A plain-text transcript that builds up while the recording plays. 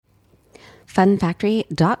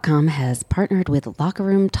Funfactory.com has partnered with Locker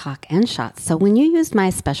Room Talk and Shots. So when you use my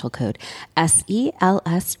special code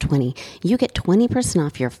SELS20, you get 20%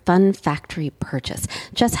 off your Fun Factory purchase.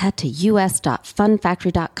 Just head to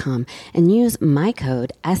us.funfactory.com and use my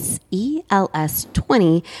code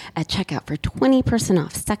SELS20 at checkout for 20%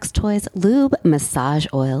 off sex toys, lube, massage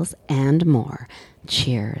oils, and more.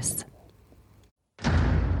 Cheers.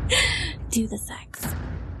 Do the sex.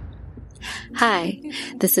 Hi,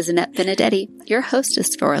 this is Annette Benedetti, your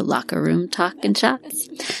hostess for Locker Room Talk and Shots,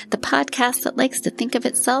 the podcast that likes to think of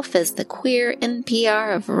itself as the queer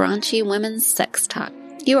NPR of raunchy women's sex talk.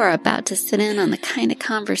 You are about to sit in on the kind of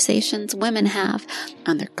conversations women have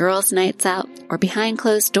on their girls' nights out or behind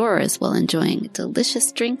closed doors while enjoying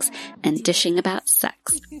delicious drinks and dishing about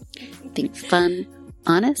sex. Think fun,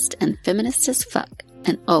 honest, and feminist as fuck,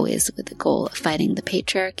 and always with the goal of fighting the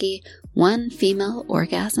patriarchy one female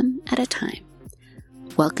orgasm at a time.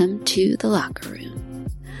 Welcome to the locker room.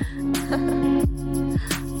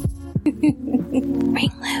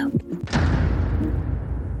 Ring loop.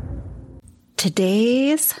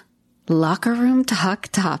 Today's locker room talk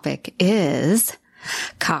topic is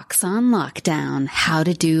cocks on lockdown, how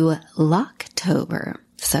to do Locktober.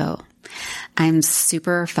 So I'm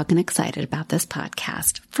super fucking excited about this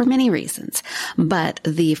podcast for many reasons. But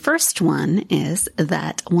the first one is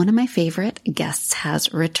that one of my favorite guests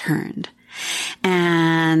has returned.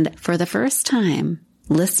 And for the first time,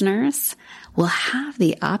 listeners will have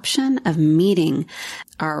the option of meeting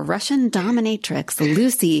our Russian dominatrix,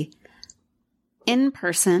 Lucy, in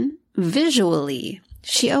person, visually.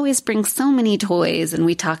 She always brings so many toys and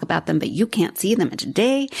we talk about them, but you can't see them. And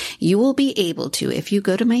today you will be able to if you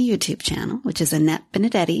go to my YouTube channel, which is Annette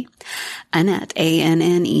Benedetti, Annette,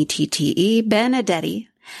 A-N-N-E-T-T-E, Benedetti,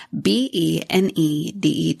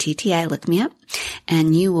 B-E-N-E-D-E-T-T-I. Look me up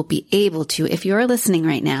and you will be able to, if you're listening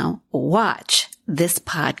right now, watch this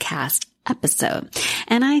podcast episode.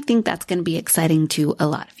 And I think that's going to be exciting to a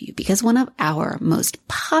lot of you because one of our most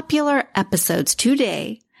popular episodes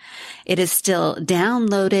today, it is still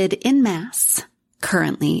downloaded en masse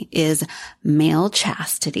currently, is Male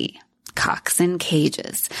Chastity, Cocks in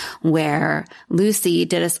Cages, where Lucy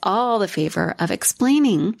did us all the favor of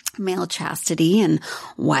explaining male chastity and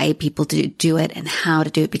why people do it and how to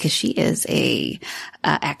do it, because she is a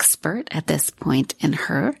expert at this point in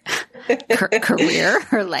her career,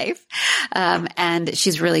 her life. And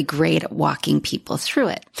she's really great at walking people through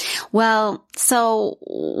it. Well, so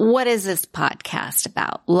what is this podcast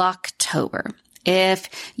about? Locktober. If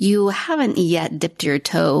you haven't yet dipped your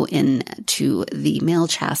toe into the male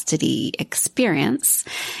chastity experience,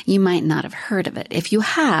 you might not have heard of it. If you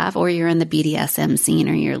have, or you're in the BDSM scene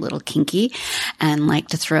or you're a little kinky and like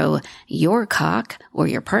to throw your cock or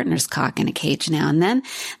your partner's cock in a cage now and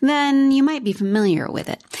then you might be familiar with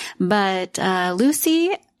it. But Lucy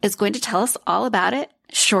is going to tell us all about it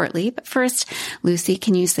shortly. But first, Lucy,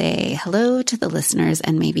 can you say hello to the listeners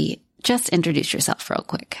and maybe just introduce yourself real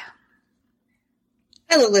quick?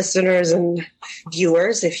 Hello, listeners and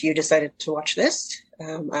viewers, if you decided to watch this.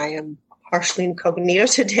 I am partially incognito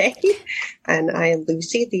today, and I am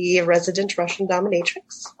Lucy, the resident Russian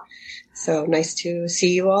dominatrix. So nice to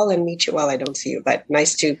see you all and meet you. Well, I don't see you, but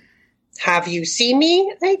nice to have you see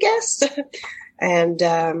me, I guess.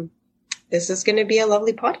 And this is going to be a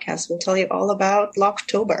lovely podcast. We'll tell you all about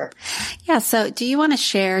Locktober. Yeah, so do you want to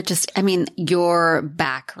share your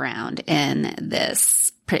background in this?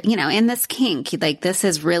 In this kink, like this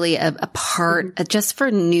is really a part just for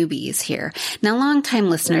newbies here. Now, longtime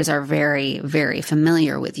listeners are very, very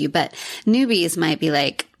familiar with you, but newbies might be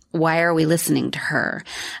like, why are we listening to her?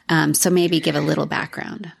 So maybe give a little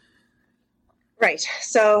background. Right.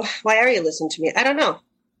 So why are you listening to me? I don't know.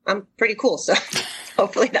 I'm pretty cool. So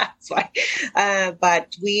hopefully that's why.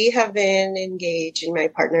 But we have been engaging, my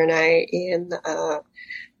partner and I, in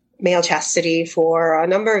male chastity for a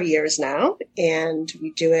number of years now, and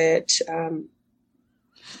we do it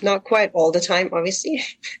not quite all the time, obviously.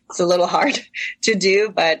 It's a little hard to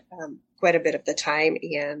do, but quite a bit of the time.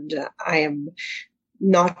 And I am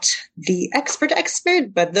not the expert,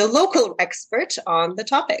 but the local expert on the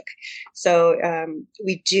topic. So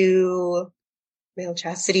we do male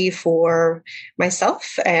chastity for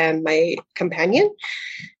myself and my companion.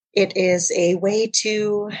 It is a way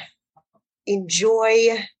to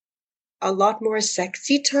enjoy a lot more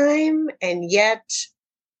sexy time and yet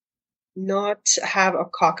not have a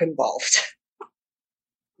cock involved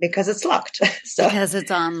because it's locked. So because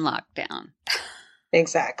it's on lockdown.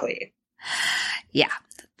 Exactly. Yeah,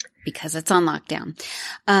 because it's on lockdown.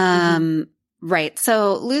 Right.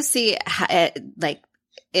 So Lucy,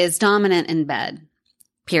 is dominant in bed.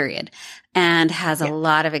 period, and has a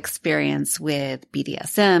lot of experience with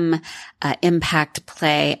BDSM, impact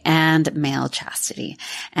play, and male chastity.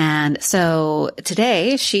 And so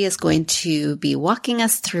today she is going to be walking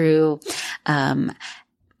us through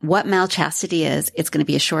what male chastity is. It's going to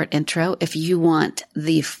be a short intro. If you want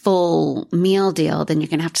the full meal deal, then you're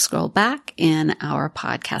going to have to scroll back in our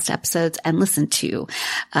podcast episodes and listen to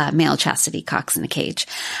male chastity, Cocks in a Cage.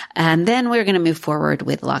 And then we're going to move forward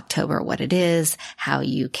with Locktober, what it is, how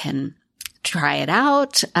you can try it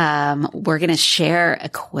out. We're going to share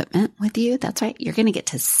equipment with you. That's right. You're going to get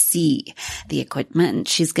to see the equipment, and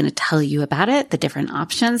she's going to tell you about it, the different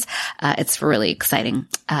options. It's really exciting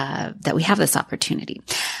that we have this opportunity.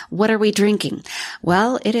 What are we drinking?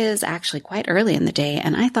 Well, it is actually quite early in the day,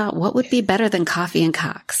 and I thought, what would be better than coffee and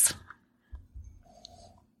cocks?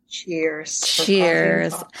 Cheers.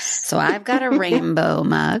 Cheers. So I've got a rainbow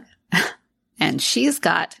mug, and she's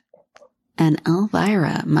got an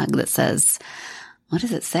Elvira mug that says, what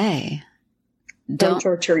does it say? Don't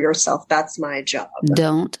torture yourself. That's my job.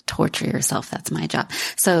 Don't torture yourself. That's my job.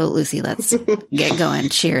 So Lucy, let's get going.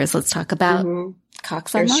 Cheers. Let's talk about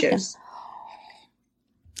cocks on mug. Cheers.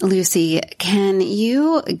 Lucy, can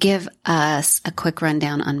you give us a quick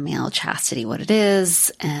rundown on male chastity, what it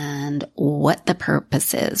is and what the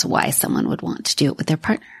purpose is, why someone would want to do it with their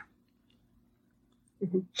partner?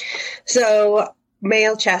 So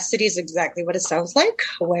male chastity is exactly what it sounds like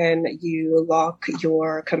when you lock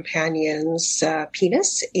your companion's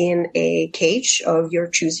penis in a cage of your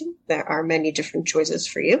choosing. There are many different choices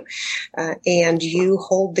for you. And you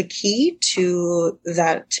hold the key to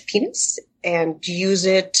that penis and use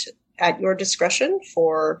it at your discretion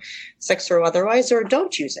for sex or otherwise, or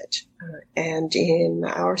don't use it. And in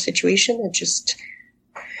our situation, it's just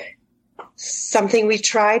something we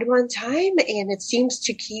tried one time, and it seems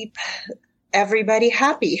to keep everybody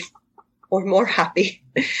happy or more happy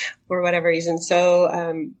for whatever reason.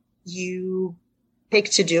 So you pick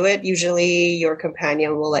to do it. Usually your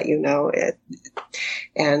companion will let you know it.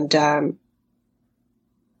 And I'm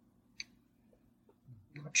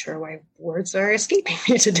not sure why words are escaping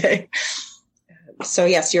me today. So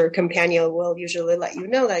yes, your companion will usually let you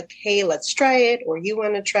know, like, hey, let's try it, or you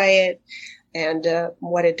want to try it. And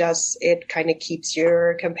what it does, it kind of keeps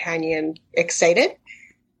your companion excited,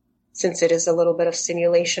 since it is a little bit of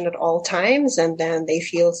stimulation at all times, and then they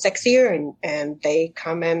feel sexier and they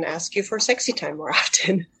come and ask you for sexy time more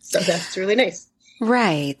often. So that's really nice.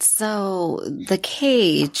 Right. So the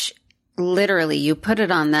cage, literally you put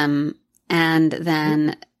it on them, and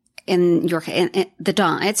then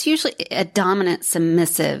it's usually a dominant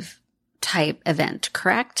submissive type event,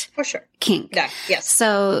 correct? For sure. Kink. Yeah, yes.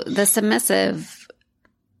 So the submissive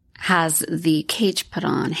has the cage put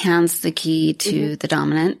on, hands the key to the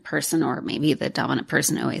dominant person, or maybe the dominant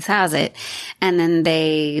person always has it. And then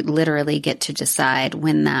they literally get to decide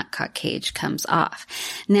when that cock cage comes off.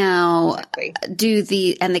 Now,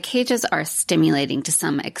 exactly. And the cages are stimulating to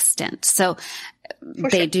some extent. So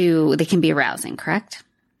they can be arousing, correct?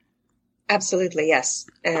 Absolutely, yes.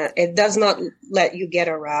 It does not let you get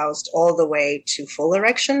aroused all the way to full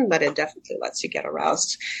erection, but it definitely lets you get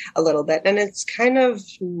aroused a little bit. And it's kind of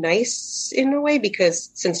nice in a way,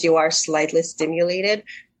 because since you are slightly stimulated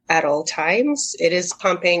at all times, it is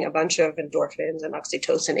pumping a bunch of endorphins and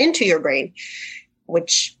oxytocin into your brain,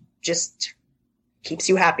 which just keeps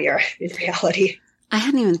you happier in reality. I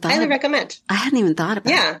hadn't even thought. Highly recommend. I hadn't even thought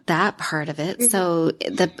about that part of it. So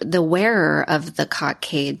the wearer of the cock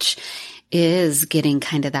cage is getting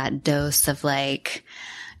kind of that dose of like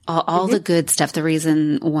all the good stuff. The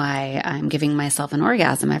reason why I'm giving myself an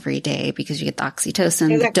orgasm every day, because you get the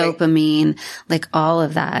oxytocin, the dopamine, like all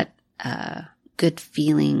of that good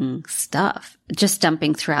feeling stuff just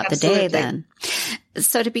dumping throughout the day then.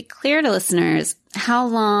 So to be clear to listeners, how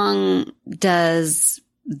long does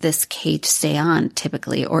this cage stay on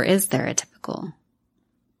typically, or is there a typical?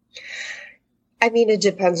 I mean, it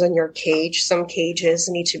depends on your cage. Some cages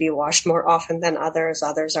need to be washed more often than others.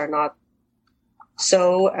 Others are not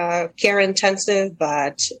so care intensive,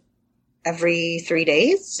 but every 3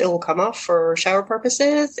 days it will come off for shower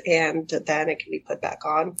purposes, and then it can be put back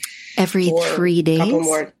on. Every 3 days? A couple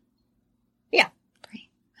more. Yeah. 3.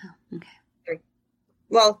 Oh, okay. 3.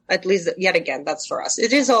 Well, at least, yet again, that's for us.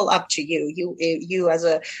 It is all up to you. You as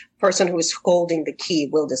a person who is holding the key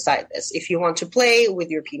will decide this. If you want to play with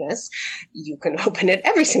your penis, you can open it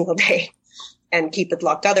every single day and keep it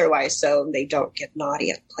locked otherwise, so they don't get naughty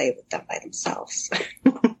and play with them by themselves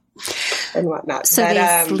and whatnot. So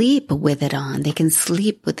they sleep with it on. They can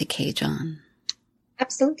sleep with the cage on.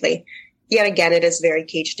 Absolutely. Yet again, it is very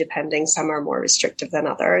cage depending. Some are more restrictive than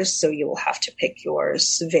others, so you will have to pick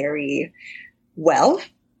yours very well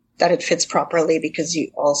that it fits properly, because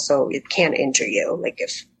it can injure you. Like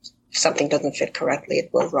if something doesn't fit correctly, it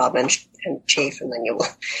will rub and chafe, and then you will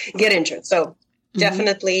get injured. So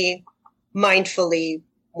definitely mindfully,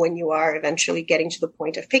 when you are eventually getting to the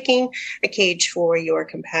point of picking a cage for your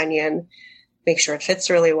companion, make sure it fits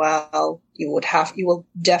really well. You will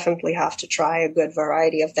definitely have to try a good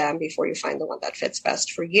variety of them before you find the one that fits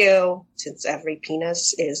best for you, since every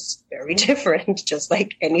penis is very different, just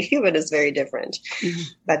like any human is very different.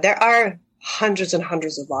 But there are hundreds and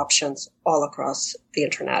hundreds of options all across the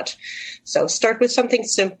internet. So start with something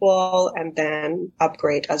simple and then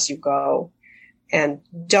upgrade as you go. And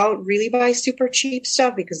don't really buy super cheap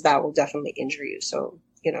stuff, because that will definitely injure you. So,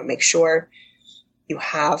 make sure you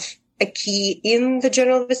have a key in the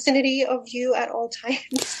general vicinity of you at all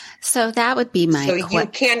times. So that would be my you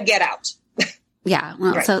can get out. Yeah.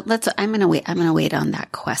 Well, right. So I'm going to wait on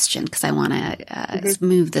that question, because I want to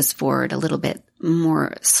move this forward a little bit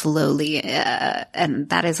more slowly. And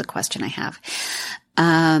that is a question I have.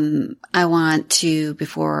 I want to,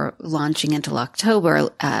 before launching into Locktober,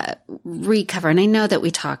 recover. And I know that we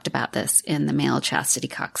talked about this in the male chastity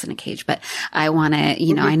cocks in a cage, but I want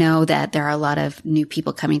to, I know that there are a lot of new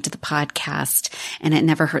people coming to the podcast, and it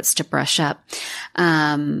never hurts to brush up.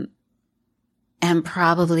 And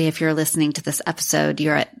probably if you're listening to this episode,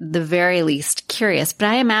 you're at the very least curious. But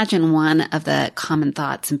I imagine one of the common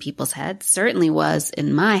thoughts in people's heads certainly was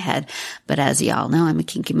in my head. But as y'all know, I'm a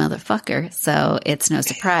kinky motherfucker. So it's no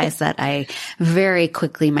surprise that I very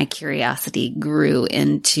quickly, my curiosity grew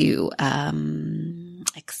into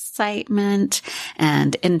excitement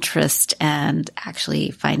and interest, and actually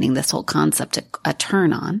finding this whole concept a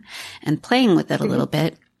turn on and playing with it a little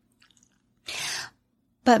bit.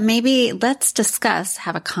 But maybe let's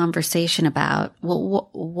have a conversation about, well,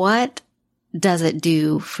 what does it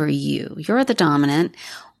do for you? You're the dominant.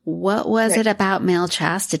 What was it about male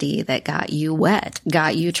chastity that got you wet,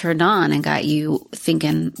 got you turned on, and got you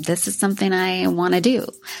thinking, this is something I want to do?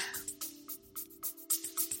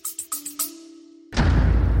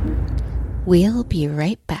 We'll be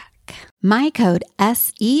right back. My code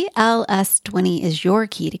SELS20 is your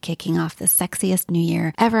key to kicking off the sexiest new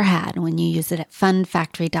year ever had when you use it at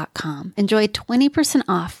funfactory.com. Enjoy 20%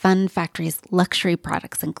 off Fun Factory's luxury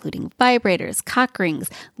products, including vibrators, cock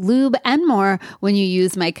rings, lube, and more when you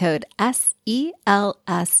use my code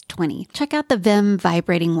SELS20. Check out the Vim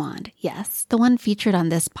vibrating wand. Yes, the one featured on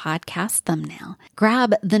this podcast thumbnail.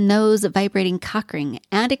 Grab the nose vibrating cock ring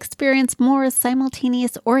and experience more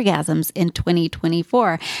simultaneous orgasms in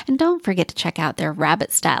 2024. And don't forget to check out their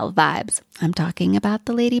rabbit style vibes. I'm talking about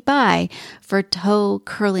the Lady Bi for toe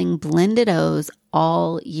curling blended O's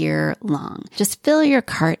all year long. Just fill your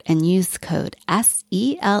cart and use code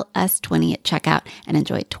SELS20 at checkout and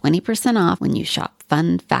enjoy 20% off when you shop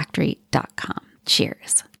funfactory.com.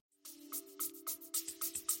 Cheers.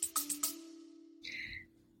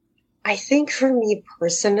 I think for me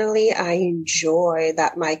personally, I enjoy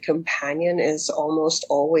that my companion is almost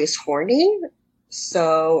always horny.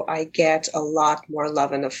 So I get a lot more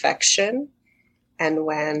love and affection. And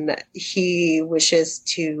when he wishes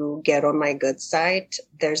to get on my good side,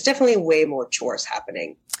 there's definitely way more chores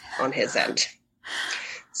happening on his end.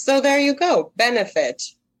 So there you go, benefit.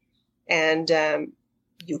 And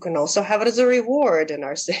you can also have it as a reward in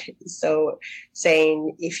our city. So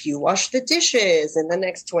saying, if you wash the dishes in the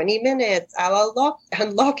next 20 minutes, I'll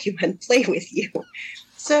unlock you and play with you.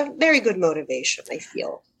 It's a very good motivation, I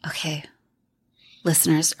feel. Okay.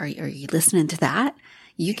 Listeners, are you listening to that?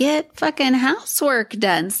 You get fucking housework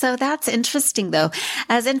done. So that's interesting, though.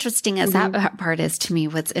 As interesting as that part is to me,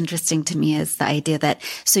 what's interesting to me is the idea that,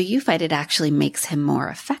 so you find it actually makes him more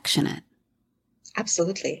affectionate.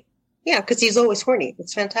 Absolutely. Yeah, because he's always horny.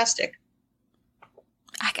 It's fantastic.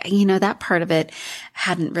 That part of it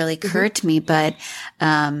hadn't really occurred to me, but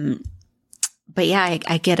yeah,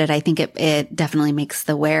 I get it. I think it definitely makes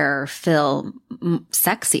the wearer feel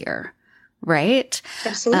sexier, right?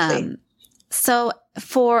 Absolutely. So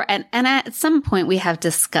and at some point we have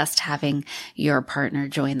discussed having your partner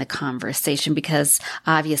join the conversation, because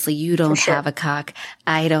obviously you don't have a cock.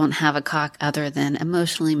 I don't have a cock other than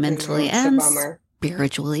emotionally, mentally, and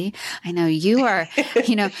spiritually. I know you are,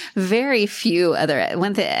 very few other,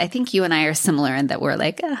 I think you and I are similar in that we're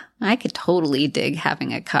like, I could totally dig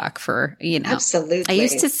having a cock for, Absolutely. I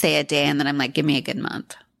used to say a day and then I'm like, give me a good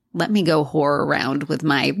month. Let me go whore around with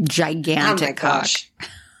my gigantic cock. Gosh.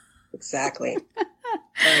 Exactly.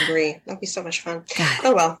 I agree. That'd be so much fun. God.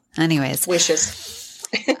 Oh, well. Anyways. Wishes.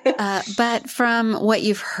 But from what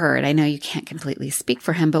you've heard, I know you can't completely speak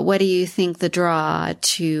for him, but what do you think the draw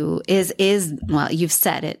to is, well, you've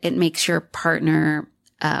said it makes your partner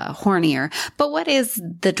hornier. But what is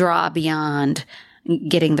the draw beyond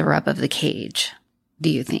getting the rub of the cage, do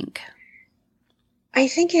you think? I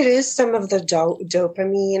think it is some of the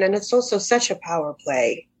dopamine, and it's also such a power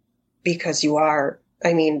play because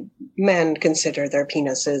men consider their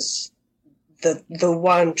penises the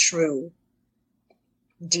one true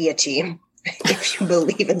deity, if you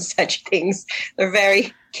believe in such things. They're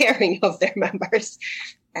very caring of their members.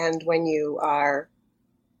 And when you are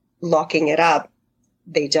locking it up,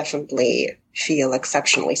 they definitely feel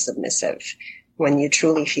exceptionally submissive. When you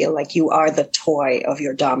truly feel like you are the toy of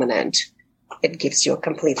your dominant, it gives you a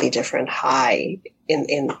completely different high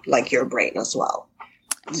in like your brain as well.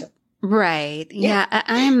 So, right. Yeah.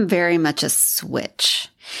 I'm very much a switch.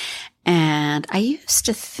 And I used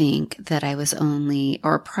to think that I was only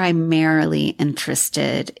or primarily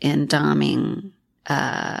interested in doming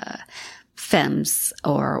femmes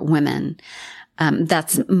or women.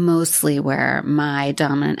 That's mostly where my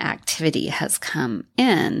dominant activity has come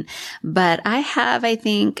in. But I have, I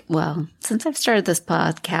think, since I've started this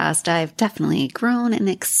podcast, I've definitely grown and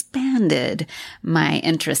expanded my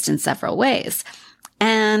interest in several ways.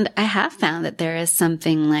 And I have found that there is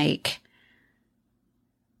something like,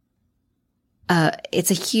 it's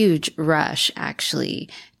a huge rush actually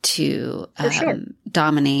to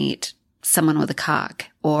dominate someone with a cock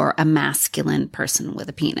or a masculine person with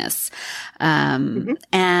a penis.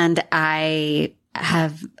 And I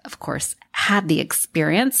have, of course, had the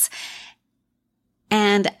experience.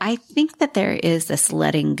 And I think that there is this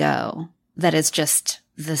letting go that is just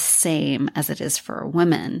the same as it is for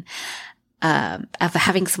women. Of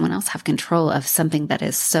having someone else have control of something that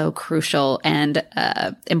is so crucial and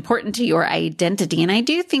important to your identity. And I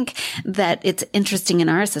do think that it's interesting in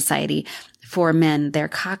our society for men, their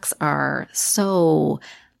cocks are so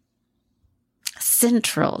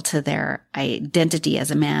central to their identity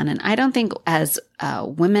as a man. And I don't think as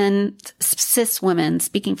women, cis women,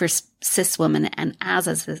 speaking for cis women and as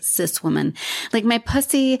a cis woman, like my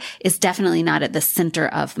pussy is definitely not at the center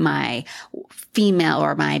of my female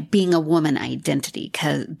or my being a woman identity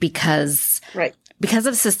because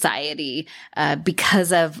of society,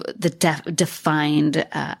 because of the defined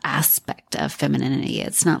aspect of femininity.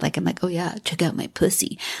 It's not like I'm like, oh yeah, check out my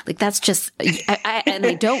pussy. Like that's just,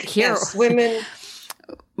 I don't hear. Yes, women.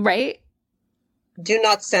 Right? Do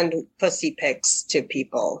not send pussy pics to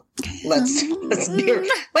people. Let's be,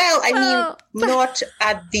 not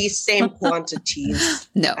at the same quantities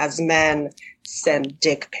as men send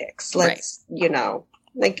dick pics. Like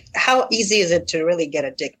how easy is it to really get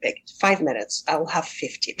a dick pic? 5 minutes. I will have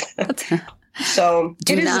 50. So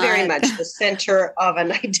it is very much the center of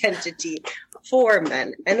an identity for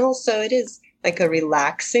men. And also it is like a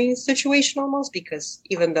relaxing situation almost, because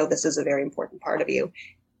even though this is a very important part of you,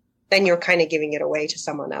 then you're kind of giving it away to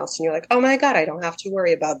someone else. And you're like, oh my God, I don't have to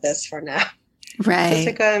worry about this for now. Right. So it's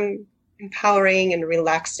like an empowering and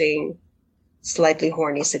relaxing, slightly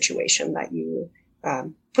horny situation that you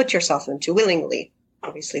put yourself into willingly.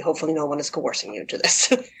 Obviously, hopefully no one is coercing you to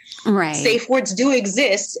this. Right. Safe words do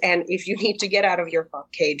exist. And if you need to get out of your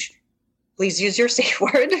fuck cage, please use your safe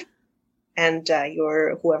word. And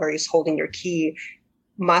whoever is holding your key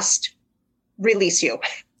must release you.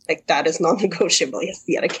 Like that is non-negotiable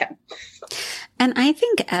yet again. And I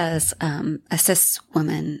think as a cis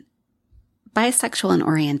woman, bisexual in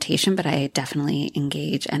orientation, but I definitely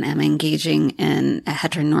engage and am engaging in a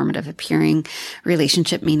heteronormative appearing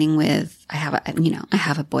relationship, meaning I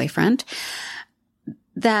have a boyfriend,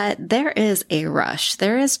 that there is a rush.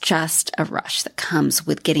 There is just a rush that comes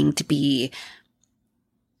with getting to be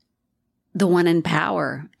the one in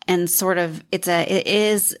power. And sort of, it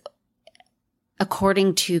is,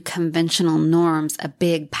 according to conventional norms, a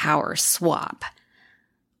big power swap.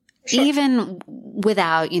 Sure. Even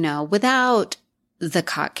without the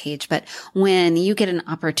cock cage, but when you get an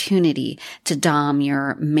opportunity to dom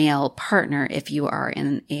your male partner, if you are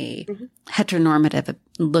in a heteronormative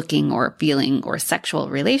looking or feeling or sexual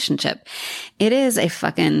relationship, it is a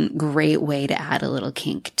fucking great way to add a little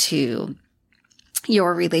kink to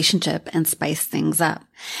your relationship and spice things up.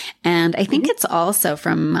 And I think it's also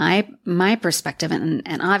from my perspective,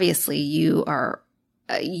 and obviously you are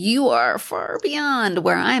far beyond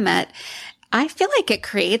where I'm at. I feel like it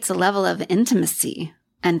creates a level of intimacy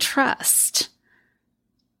and trust.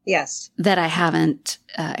 Yes. That I haven't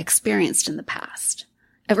experienced in the past.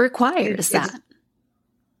 It requires that.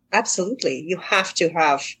 Absolutely. You have to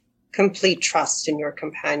have complete trust in your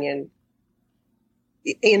companion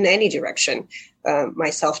in any direction.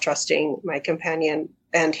 Myself trusting my companion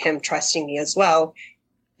and him trusting me as well.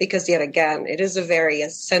 Because yet again, it is a very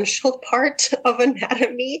essential part of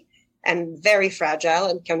anatomy and very fragile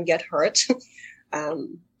and can get hurt.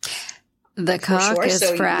 The cock sure. is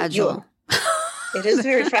So fragile. It is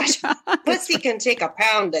very fragile. Pussy can take a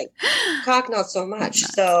pounding. Cock, not so much.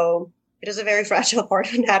 Nuts. So it is a very fragile part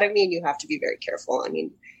of anatomy, and you have to be very careful. I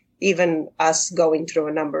mean, even us going through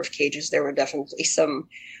a number of cages, there were definitely some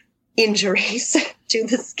injuries to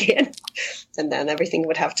the skin. And then everything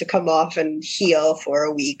would have to come off and heal for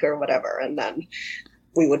a week or whatever. And then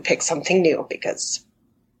we would pick something new because,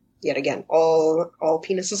 yet again, all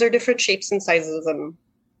penises are different shapes and sizes and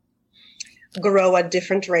grow at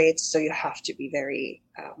different rates. So you have to be very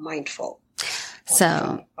mindful.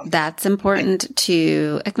 So that's important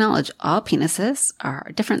to acknowledge. All penises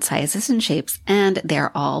are different sizes and shapes, and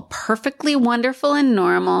they're all perfectly wonderful and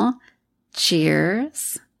normal.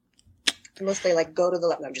 Cheers. Unless they go to the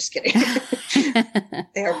left. No, I'm just kidding.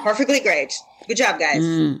 They are perfectly great. Good job, guys.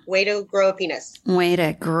 Way to grow a penis. Way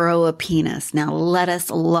to grow a penis. Now let us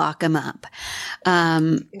lock them up.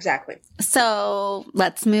 Exactly. So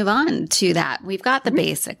let's move on to that. We've got the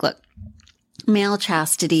basic. Look, male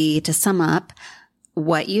chastity, to sum up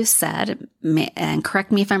what you said, and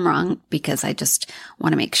correct me if I'm wrong, because I just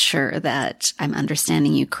want to make sure that I'm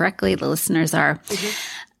understanding you correctly. The listeners are,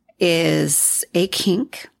 is a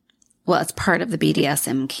kink. Well, it's part of the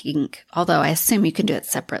BDSM kink, although I assume you can do it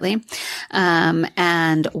separately.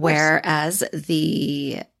 And whereas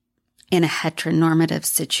in a heteronormative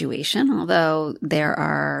situation, although there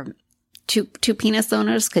are two penis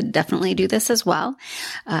owners could definitely do this as well.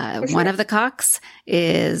 One of the cocks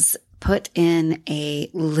is put in a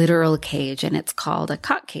literal cage, and it's called a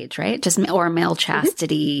cock cage, right? Or a male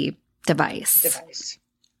chastity device.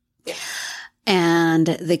 Yeah. And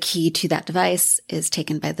the key to that device is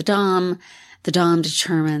taken by the dom. The dom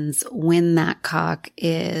determines when that cock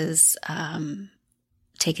is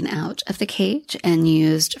taken out of the cage and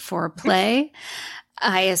used for play.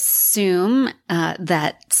 I assume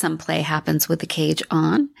that some play happens with the cage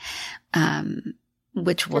on,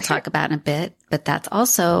 which we'll talk about in a bit. But that's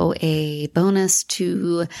also a bonus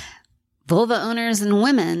to vulva owners and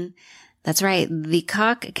women. That's right. The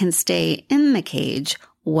cock can stay in the cage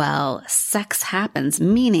while sex happens,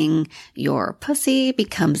 meaning your pussy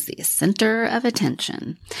becomes the center of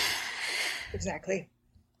attention. Exactly.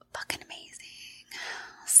 Fucking amazing.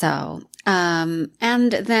 So,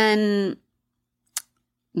 and then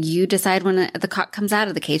you decide when the cock comes out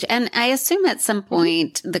of the cage. And I assume at some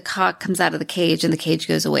point the cock comes out of the cage and the cage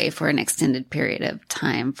goes away for an extended period of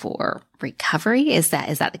time for recovery. Is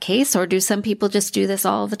that the case? Or do some people just do this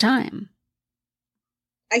all the time?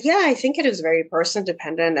 Yeah, I think it is very person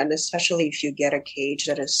dependent, and especially if you get a cage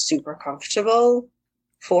that is super comfortable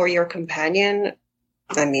for your companion.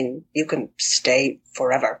 I mean, you can stay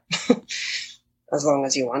forever as long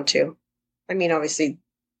as you want to. I mean, obviously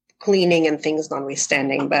cleaning and things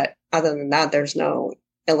notwithstanding, but other than that, there's no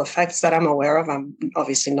ill effects that I'm aware of. I'm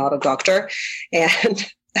obviously not a doctor, and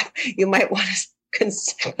you might want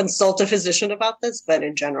to consult a physician about this, but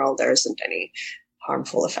in general, there isn't any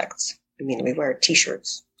harmful effects. I mean, we wear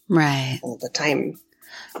t-shirts all the time.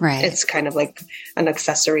 Right. It's kind of like an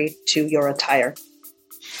accessory to your attire.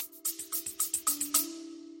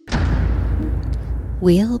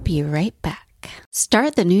 We'll be right back.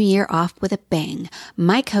 Start the new year off with a bang.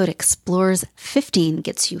 My code EXPLORES15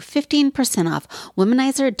 gets you 15% off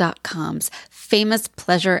Womanizer.com's famous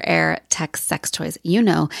pleasure air tech sex toys. You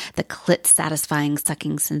know, the clit satisfying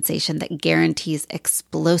sucking sensation that guarantees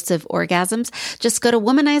explosive orgasms. Just go to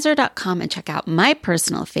Womanizer.com and check out my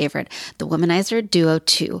personal favorite, the Womanizer Duo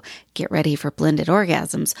 2. Get ready for blended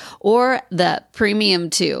orgasms, or the Premium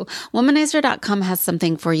 2. Womanizer.com has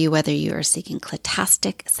something for you, whether you are seeking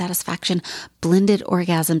clitastic satisfaction, blended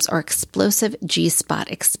orgasms, or explosive G-spot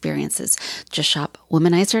experiences. Just shop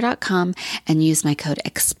Womanizer.com and use my code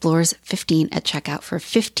EXPLORES15 at checkout for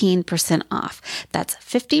 15% off. That's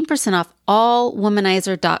 15% off all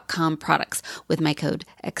Womanizer.com products with my code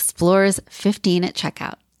EXPLORES15 at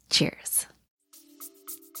checkout. Cheers.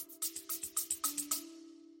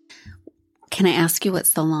 Can I ask you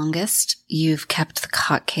what's the longest you've kept the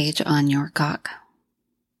cock cage on your cock?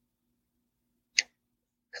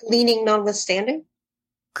 Cleaning notwithstanding?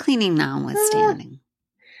 Cleaning notwithstanding.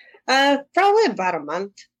 Probably about a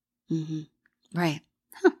month. Mm-hmm. Right.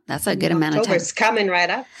 Huh, that's a good amount of time. October's coming right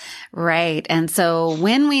up. Right. And so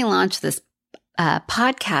when we launch this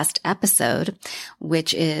podcast episode,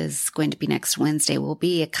 which is going to be next Wednesday, we'll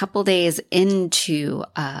be a couple days into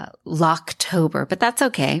Locktober, but that's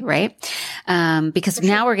okay, right? Because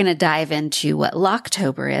now we're going to dive into what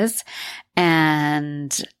Locktober is,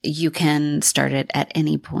 and you can start it at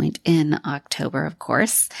any point in October, of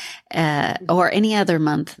course, or any other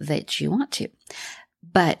month that you want to.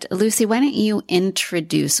 But Lucy, why don't you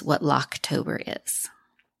introduce what Locktober is?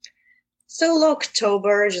 So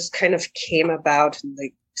Locktober just kind of came about in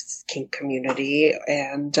the kink community,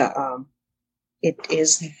 and it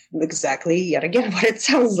is exactly, yet again, what it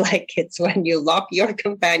sounds like. It's when you lock your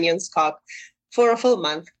companion's cock for a full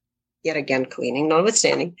month, yet again, cleaning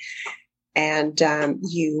notwithstanding, and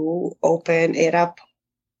you open it up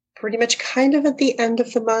pretty much kind of at the end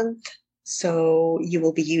of the month. So you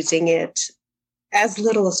will be using it as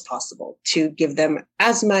little as possible to give them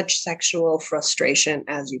as much sexual frustration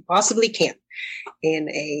as you possibly can in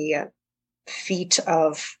a feat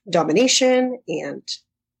of domination and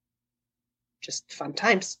just fun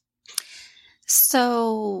times.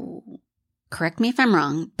 So, correct me if I'm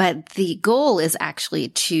wrong, but the goal is actually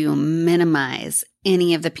to minimize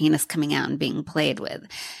any of the penis coming out and being played with,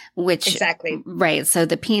 which exactly right. So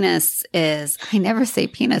the penis is, I never say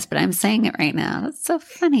penis, but I'm saying it right now. That's so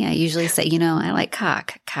funny. I usually say, I like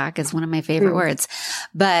cock. Cock is one of my favorite words,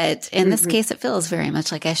 but in this case, it feels very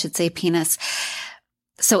much like I should say penis.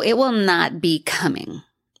 So it will not be coming.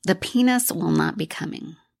 The penis will not be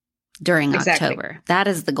coming during October. That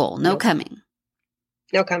is the goal. No coming.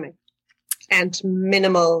 No coming. And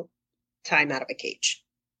minimal time out of a cage.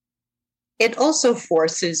 It also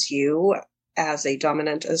forces you as a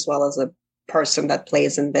dominant as well as a person that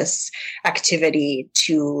plays in this activity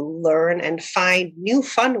to learn and find new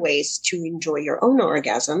fun ways to enjoy your own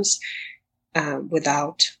orgasms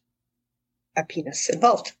without a penis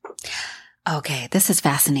involved. Okay, this is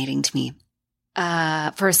fascinating to me.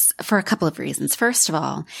 First, for a couple of reasons. First of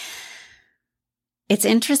all, it's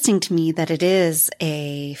interesting to me that it is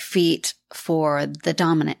a feat for the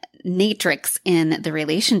dominatrix in the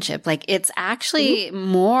relationship. Like it's actually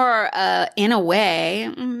more, in a way,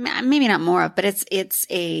 maybe not more, but it's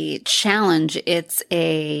a challenge. It's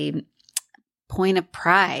a point of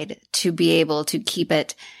pride to be able to keep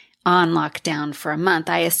it on lockdown for a month.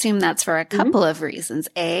 I assume that's for a couple of reasons.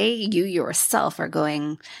 A, you yourself are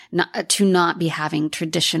going not be having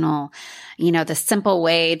traditional, the simple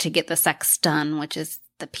way to get the sex done, which is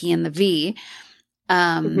the P and the V.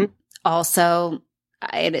 Also,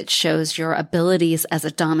 it shows your abilities as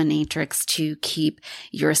a dominatrix to keep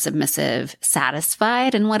your submissive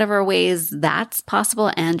satisfied in whatever ways that's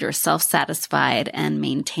possible and yourself satisfied and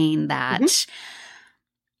maintain that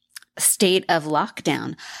state of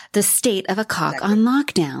lockdown, the state of a cock on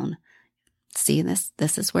lockdown. See, this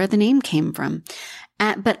is where the name came from.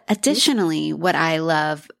 But additionally, what I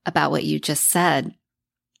love about what you just said,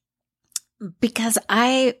 because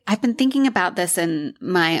I've been thinking about this in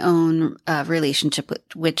my own relationship,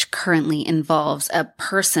 which currently involves a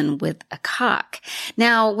person with a cock.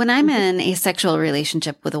 Now, when I'm in a sexual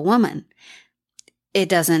relationship with a woman, it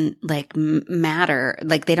doesn't matter.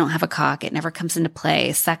 Like they don't have a cock. It never comes into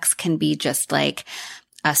play. Sex can be just like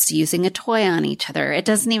us using a toy on each other. It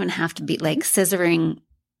doesn't even have to be like scissoring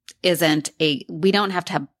we don't have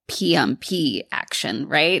to have pee on pee action,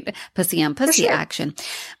 right? Pussy on pussy action.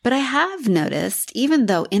 But I have noticed, even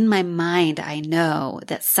though in my mind, I know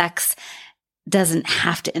that sex doesn't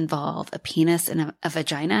have to involve a penis and a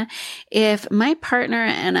vagina. If my partner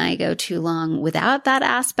and I go too long without that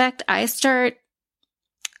aspect, I start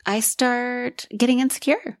getting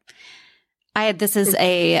insecure. This is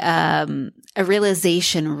a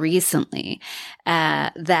realization recently,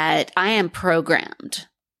 that I am programmed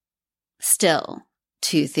still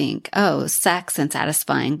to think, sex and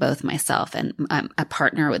satisfying both myself and a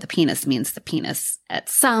partner with a penis means the penis at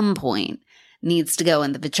some point needs to go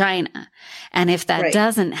in the vagina. And if that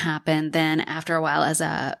doesn't happen, then after a while as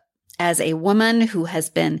a woman who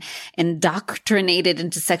has been indoctrinated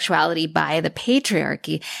into sexuality by the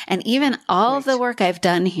patriarchy, and even all of the work I've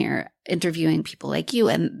done here, interviewing people like you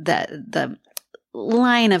and the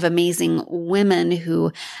line of amazing women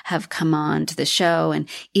who have come on to the show, and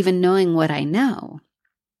even knowing what I know,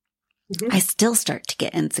 I still start to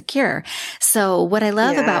get insecure. So what I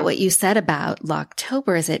love about what you said about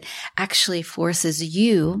Locktober is it actually forces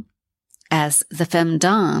you as the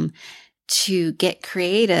femdom to get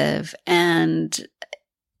creative and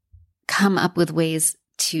come up with ways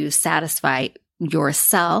to satisfy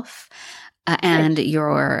yourself and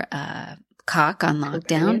your cock on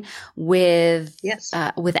lockdown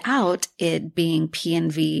without it being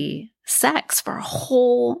P&V sex for a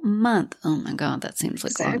whole month. Oh my God, that seems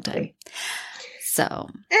like a long time. So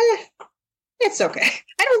it's okay.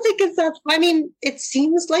 I don't think it's that. I mean, it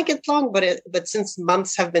seems like it's long, but since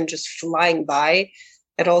months have been just flying by,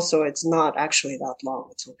 it's not actually that long.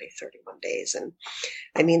 It's only 31 days. And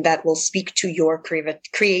I mean, that will speak to your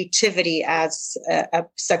creativity as a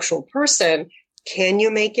sexual person Can you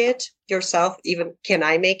make it yourself? Even can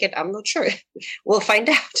I make it? I'm not sure. We'll find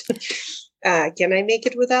out. Can I make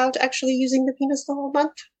it without actually using the penis the whole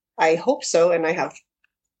month? I hope so. And I have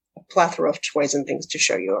a plethora of toys and things to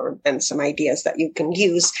show you, and some ideas that you can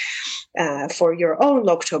use for your own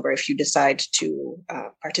Locktober if you decide to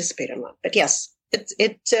participate in one. But yes,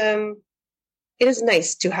 it is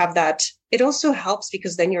nice to have that. It also helps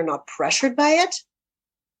because then you're not pressured by it.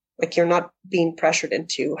 Like you're not being pressured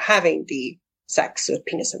into having the sex with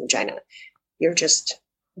penis and vagina. You're just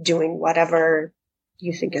doing whatever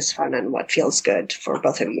you think is fun and what feels good for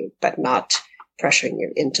both of you, but not pressuring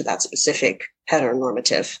you into that specific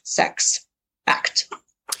heteronormative sex act.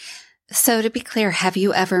 So to be clear, have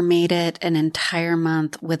you ever made it an entire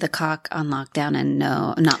month with the cock on lockdown and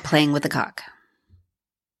not playing with the cock?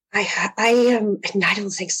 I don't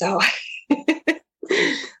think so.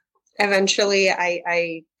 Eventually,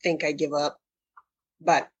 I think I give up,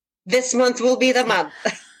 but this month will be the month.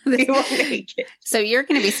 We will make it. So you're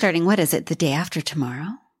going to be starting, what is it, the day after tomorrow?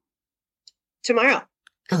 Tomorrow.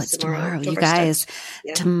 Oh, it's tomorrow. You guys,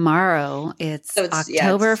 tomorrow, it's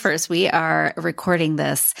October 1st. We are recording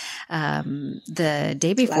this the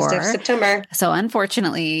day before. Last day of September. So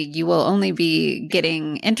unfortunately, you will only be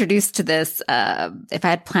getting introduced to this. If I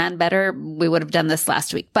had planned better, we would have done this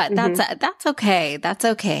last week. But that's okay. That's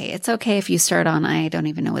okay. It's okay if you start on, I don't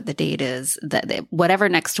even know what the date is. Whatever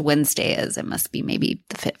next Wednesday is, it must be maybe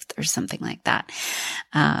the 5th or something like that.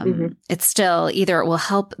 It's still either it will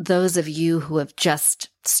help those of you who have just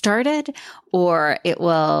started, or it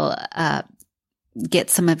will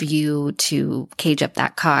get some of you to cage up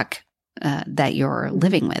that cock that you're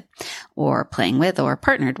living with or playing with or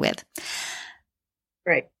partnered with.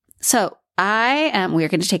 Right. So we're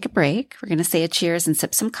going to take a break. We're going to say a cheers and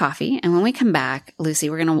sip some coffee. And when we come back,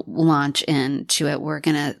 Lucy, we're going to launch into it. We're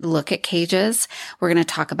going to look at cages. We're going to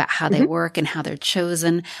talk about how they work and how they're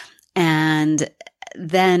chosen. And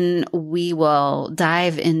then we will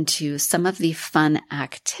dive into some of the fun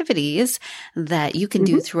activities that you can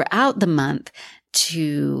do throughout the month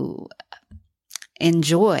to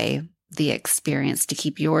enjoy the experience, to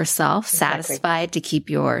keep yourself satisfied, to keep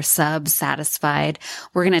your sub satisfied.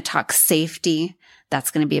 We're going to talk safety.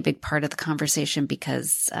 That's going to be a big part of the conversation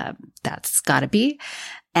because that's got to be.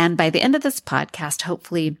 And by the end of this podcast,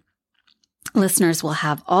 hopefully, listeners will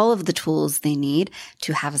have all of the tools they need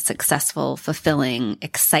to have a successful, fulfilling,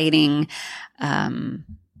 exciting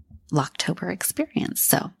Locktober experience.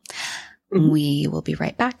 So we will be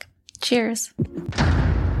right back. Cheers.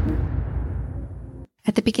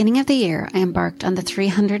 At the beginning of the year, I embarked on the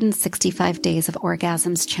 365 Days of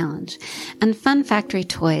Orgasms Challenge, and Fun Factory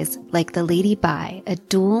toys like the Lady Bi, a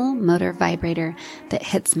dual motor vibrator that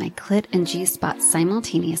hits my clit and G-spot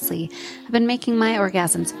simultaneously, have been making my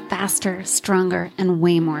orgasms faster, stronger, and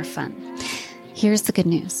way more fun. Here's the good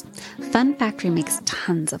news. Fun Factory makes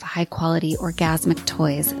tons of high-quality orgasmic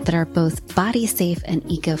toys that are both body-safe and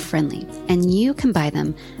eco-friendly, and you can buy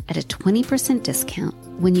them at a 20% discount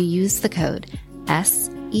when you use the code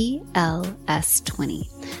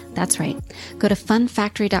SELS20. That's right. Go to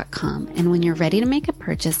funfactory.com, and when you're ready to make a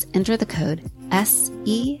purchase, enter the code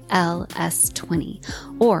SELS20,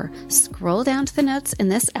 or scroll down to the notes in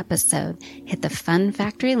this episode, hit the Fun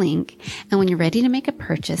Factory link, and when you're ready to make a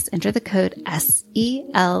purchase, enter the code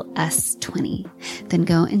SELS20. Then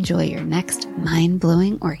go enjoy your next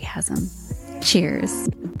mind-blowing orgasm. Cheers.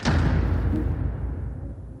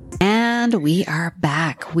 And we are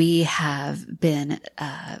back. We have been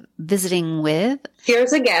visiting with...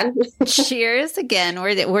 Cheers again. Cheers again.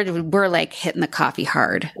 We're like hitting the coffee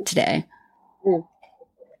hard today.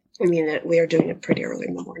 I mean, we are doing it pretty early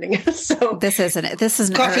in the morning. So this is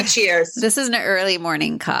coffee cheers. This is an early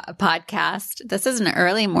morning podcast. This is an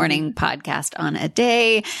early morning podcast on a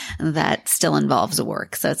day that still involves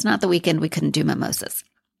work. So it's not the weekend. We couldn't do mimosas.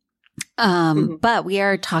 But we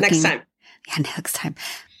are talking next time. Yeah, next time.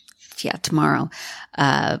 Yeah, tomorrow.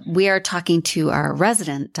 We are talking to our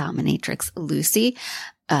resident dominatrix, Lucy,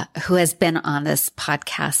 who has been on this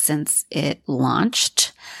podcast since it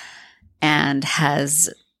launched and has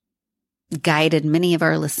guided many of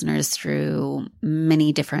our listeners through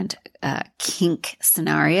many different kink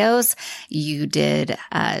scenarios. You did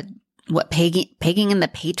pegging in the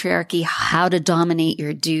patriarchy, how to dominate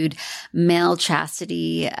your dude, male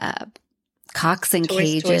chastity, cocks and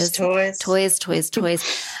cages, toys.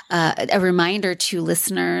 A reminder to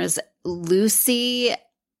listeners, Lucy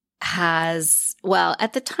has, well,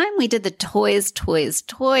 at the time we did the Toys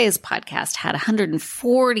podcast, had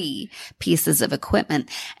 140 pieces of equipment.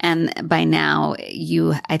 And by now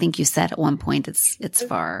I think you said at one point it's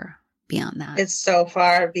far beyond that. It's so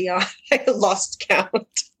far beyond. I lost count.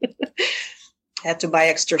 Had to buy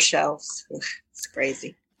extra shelves. Ugh, it's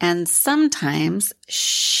crazy. And sometimes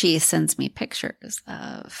she sends me pictures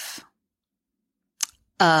of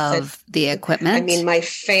the equipment. I mean, my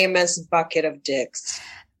famous bucket of dicks.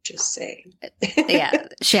 Just saying. Yeah,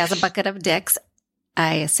 she has a bucket of dicks.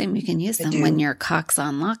 I assume you can use them when your cock's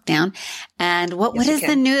on lockdown. And what is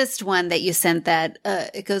the newest one that you sent that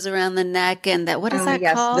it goes around the neck and that, what is that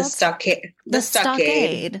called? The stockade. The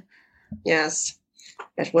stockade. Yes.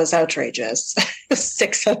 It was outrageous.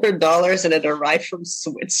 $600 and it arrived from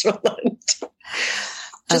Switzerland.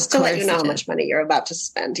 Just to let you know how much money you're about to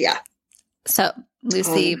spend. Yeah. So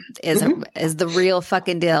Lucy is the real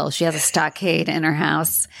fucking deal. She has a stockade in her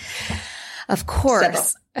house. Of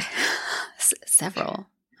course. Several.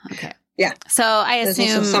 Okay. Yeah. So I assume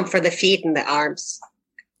there's also some for the feet and the arms.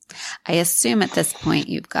 I assume at this point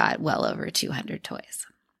you've got well over 200 toys.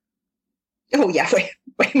 Oh yeah, way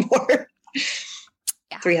more.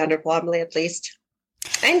 Yeah. 300 probably at least.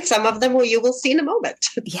 And some of them you will see in a moment.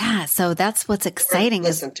 Yeah, so that's what's exciting.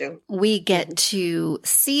 Listen to. We get to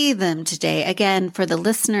see them today. Again, for the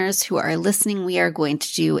listeners who are listening, we are going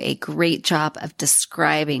to do a great job of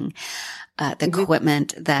describing the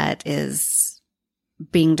equipment that is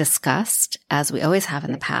being discussed, as we always have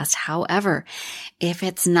in the past. However, if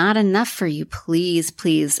it's not enough for you, please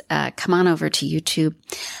come on over to YouTube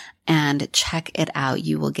and check it out.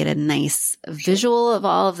 You will get a nice visual of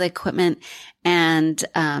all of the equipment. And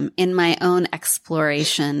in my own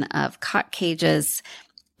exploration of cock cages,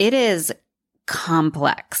 it is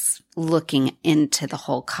complex looking into the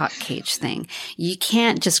whole cock cage thing. You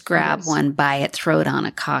can't just grab one, buy it, throw it on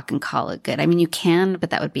a cock and call it good. I mean, you can,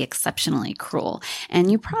 but that would be exceptionally cruel. And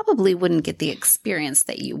you probably wouldn't get the experience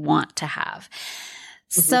that you want to have.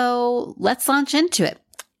 So let's launch into it.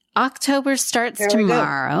 October starts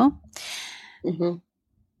tomorrow.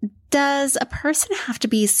 Does a person have to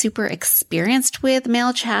be super experienced with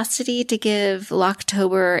male chastity to give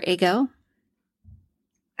Locktober a go?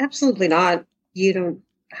 Absolutely not. You don't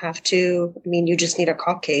have to. I mean, you just need a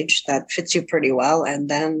cock cage that fits you pretty well, and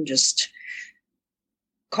then just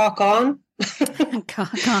cock on.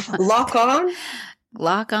 Cock on. Lock on.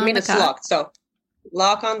 Lock on. I mean, it's locked, so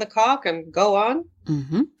lock on the cock and go on.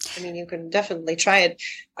 I mean, you can definitely try it.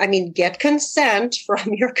 I mean, get consent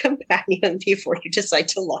from your companion before you decide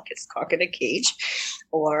to lock his cock in a cage,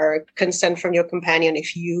 or consent from your companion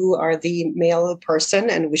if you are the male person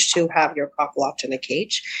and wish to have your cock locked in a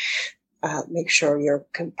cage. Make sure your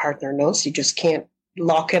partner knows. You just can't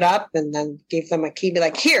lock it up and then give them a key. Be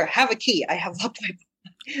like, here, have a key. I have locked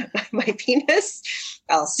my penis.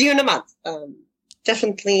 I'll see you in a month.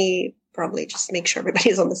 Definitely. Probably just make sure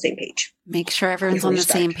everybody's on the same page. Make sure everyone's on the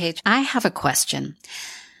same page. I have a question.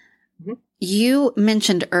 You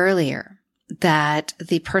mentioned earlier that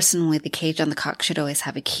the person with the cage on the cock should always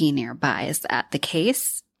have a key nearby. Is that the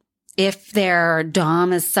case? If their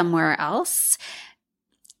dom is somewhere else,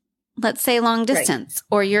 let's say long distance,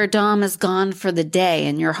 or your dom is gone for the day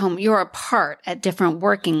and you're home, you're apart at different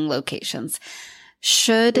working locations,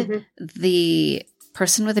 should the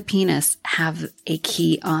person with a penis have a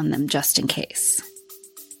key on them just in case?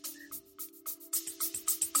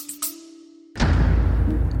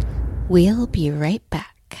 We'll be right back.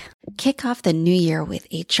 Kick off the new year with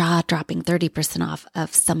a jaw-dropping 30% off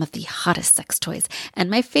of some of the hottest sex toys and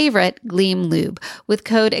my favorite, Gleam Lube, with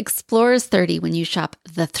code EXPLORERS30 when you shop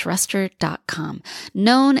thethruster.com.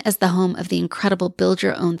 Known as the home of the incredible Build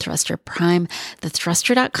Your Own Thruster Prime,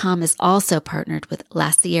 thethruster.com is also partnered with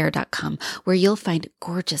laciere.com, where you'll find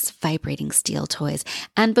gorgeous vibrating steel toys,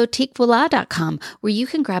 and boutiquevoila.com, where you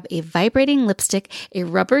can grab a vibrating lipstick, a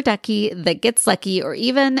rubber ducky that gets lucky, or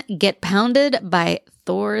even get pounded by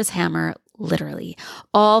Thor's hammer, literally,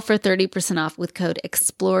 all for 30% off with code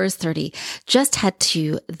EXPLORERS30. Just head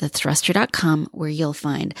to thethruster.com, where you'll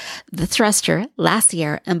find The Thruster,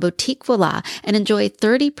 Laciere, and Boutique Voila, and enjoy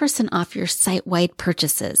 30% off your site-wide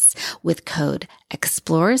purchases with code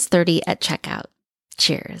EXPLORERS30 at checkout.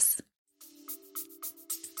 Cheers.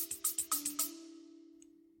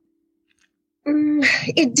 I'd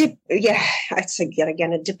say yet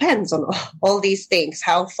again, it depends on all these things.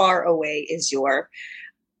 How far away is your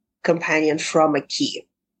companion from a key?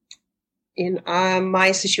 In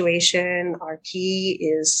my situation, our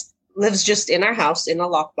key lives just in our house in a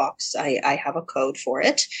lockbox. I have a code for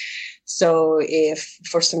it. So if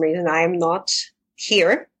for some reason I am not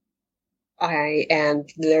here, and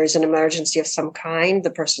there's an emergency of some kind,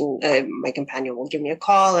 the person, my companion, will give me a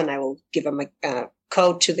call, and I will give them a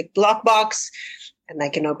code to the lockbox, and I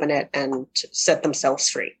can open it and set themselves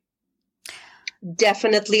free.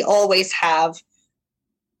 Definitely always have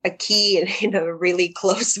a key in a really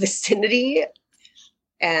close vicinity.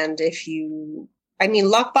 And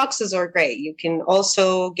lock boxes are great. You can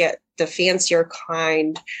also get the fancier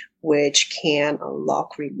kind, which can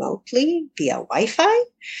unlock remotely via Wi-Fi.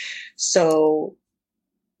 So,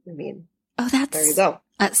 there you go.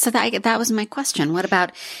 So that was my question. What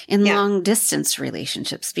about in long distance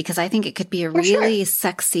relationships? Because I think it could be a really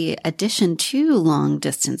sexy addition to long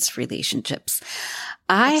distance relationships.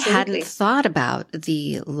 I hadn't thought about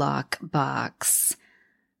the lockbox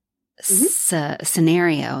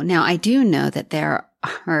scenario. Now, I do know that there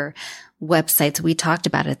are websites. We talked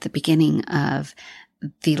about it at the beginning of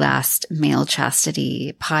the last Male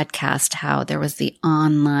Chastity podcast, how there was the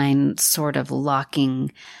online sort of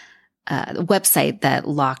locking website that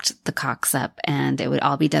locked the cocks up, and it would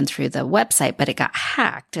all be done through the website, but it got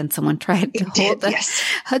hacked and someone tried to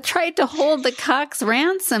hold the cocks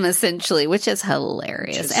ransom, essentially, which is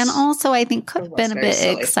hilarious. And also I think could have been a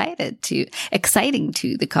bit exciting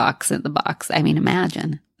to the cocks in the box. I mean,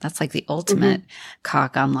 imagine that's like the ultimate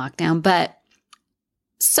cock on lockdown. But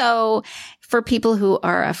so for people who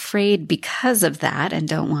are afraid because of that and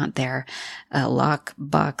don't want their lock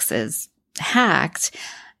boxes hacked,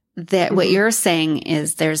 that what you're saying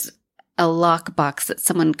is there's a lockbox that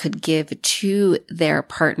someone could give to their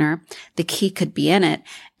partner. The key could be in it,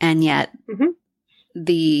 and yet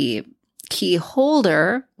the key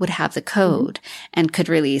holder would have the code and could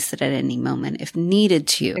release it at any moment if needed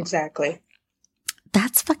to. Exactly.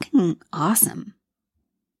 That's fucking awesome.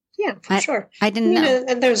 Yeah, for sure. I didn't know.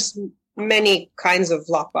 And there's many kinds of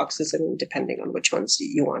lockboxes, and depending on which ones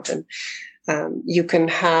you want. And you can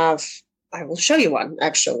have... I will show you one,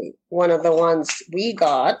 actually. One of the ones we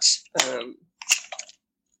got, a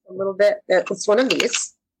little bit, it's one of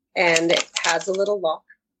these, and it has a little lock,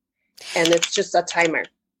 and it's just a timer.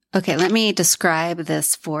 Okay, let me describe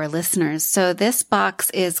this for listeners. So this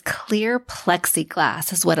box is clear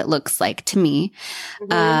plexiglass is what it looks like to me.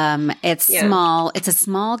 It's small. It's a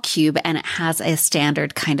small cube, and it has a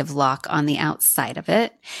standard kind of lock on the outside of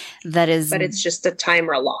it. But it's just a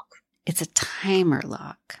timer lock. It's a timer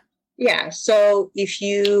lock. Yeah. So if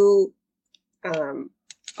you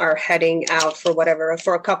are heading out for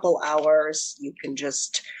a couple hours, you can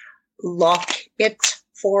just lock it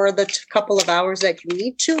for the couple of hours that you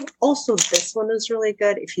need to. Also, this one is really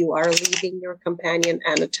good if you are leaving your companion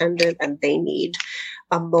and attendant and they need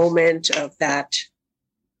a moment of that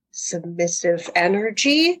submissive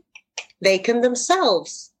energy. They can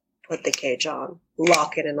themselves put the cage on,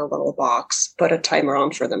 lock it in a little box, put a timer on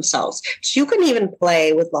for themselves. So you can even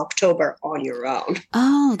play with Locktober on your own.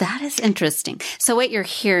 Oh, that is interesting. So what you're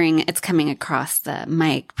hearing, it's coming across the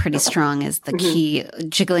mic pretty strong, is the key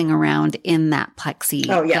jiggling around in that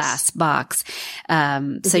plexiglass box.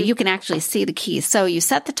 So you can actually see the key. So you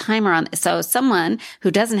set the timer on. So someone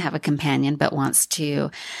who doesn't have a companion but wants to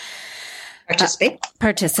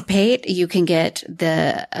participate, you can get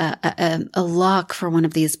a lock for one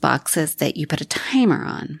of these boxes that you put a timer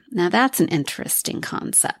on. Now that's an interesting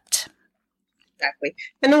concept. Exactly.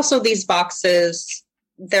 And also these boxes,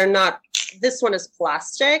 this one is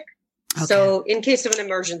plastic. Okay. So in case of an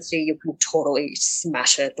emergency, you can totally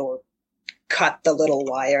smash it or cut the little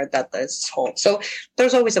wire that this holds. So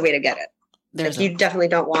there's always a way to get it. You definitely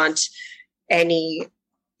don't want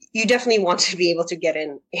you definitely want to be able to get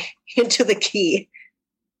into the key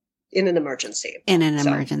in an emergency. In an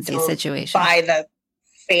emergency situation. Buy the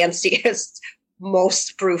fanciest,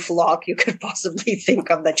 most proof lock you could possibly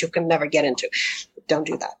think of that you can never get into. Don't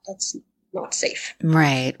do that. That's not safe.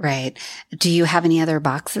 Right, right. Do you have any other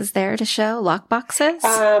boxes there to show? Lock boxes?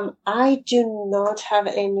 I do not have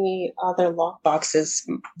any other lock boxes.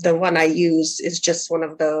 The one I use is just one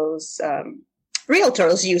of those,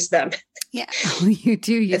 realtors use them. Yeah, you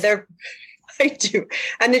do. I do.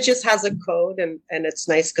 And it just has a code, and it's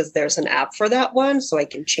nice because there's an app for that one. So I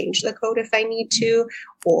can change the code if I need to,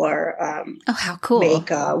 or how cool.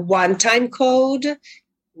 Make a one-time code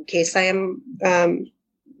in case I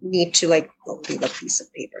need to leave a piece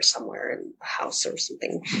of paper somewhere in a house or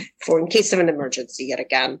something in case of an emergency yet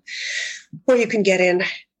again. Or you can get in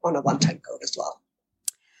on a one-time code as well.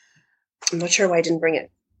 I'm not sure why I didn't bring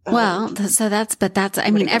it. Well, I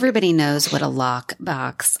mean, everybody knows what a lock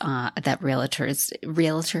box that realtors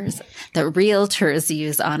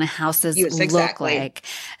use on houses look like.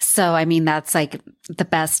 So, I mean, that's like the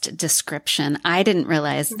best description. I didn't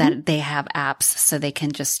realize that they have apps so they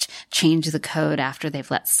can just change the code after they've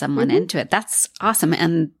let someone into it. That's awesome.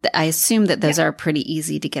 And I assume that those are pretty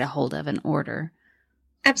easy to get a hold of and order.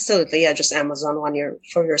 Absolutely. Yeah. Just Amazon one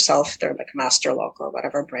for yourself. They're like Master Lock or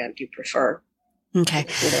whatever brand you prefer. Okay.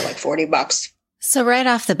 They're like $40. So right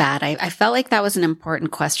off the bat, I felt like that was an important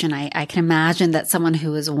question. I can imagine that someone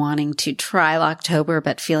who is wanting to try Locktober,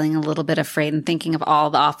 but feeling a little bit afraid and thinking of all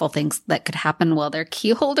the awful things that could happen while their key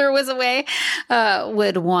holder was away,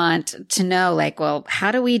 would want to know, like, well,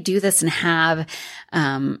 how do we do this and have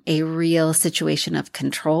a real situation of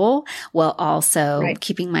control while also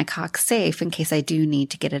keeping my cock safe in case I do need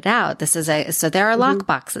to get it out? So there are lock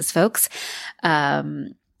boxes, folks.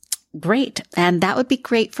 Great. And that would be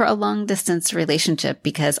great for a long distance relationship,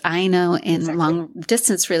 because I know in long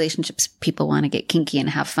distance relationships, people want to get kinky and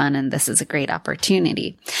have fun. And this is a great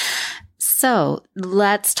opportunity. So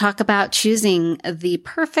let's talk about choosing the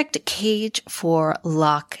perfect cage for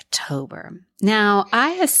Locktober. Now,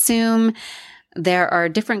 I assume there are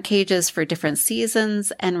different cages for different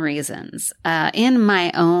seasons and reasons. In my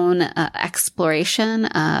own exploration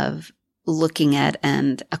of looking at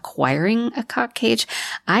and acquiring a cock cage,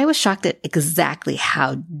 I was shocked at exactly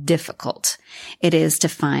how difficult it is to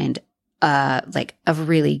find like a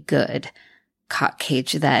really good cock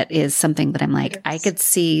cage that is something that I'm like, I could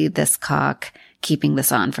see this cock keeping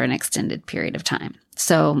this on for an extended period of time.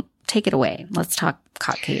 So take it away. Let's talk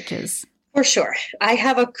cock cages. For sure. I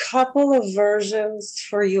have a couple of versions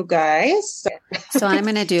for you guys. So I'm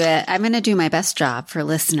going to do it. I'm going to do my best job for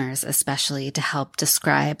listeners, especially to help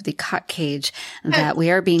describe the cock cage that we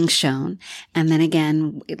are being shown. And then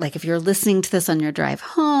again, like if you're listening to this on your drive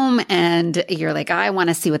home and you're like, I want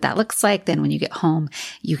to see what that looks like, then when you get home,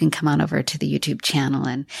 you can come on over to the YouTube channel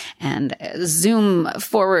and zoom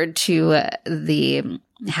forward to the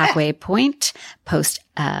halfway point, post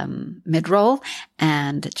mid-roll,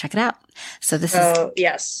 and check it out. So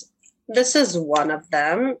yes, this is one of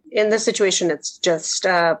them. In this situation, it's just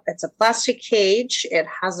it's a plastic cage. It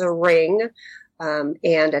has a ring, and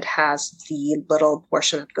it has the little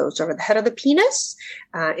portion that goes over the head of the penis.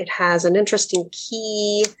 It has an interesting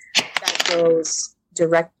key that goes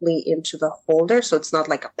directly into the holder, so it's not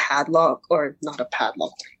like a padlock, or not a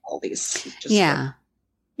padlock. All these,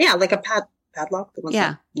 like a padlock. The ones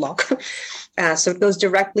that lock. So it goes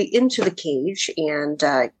directly into the cage, and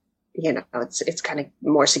it's kind of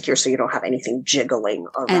more secure, so you don't have anything jiggling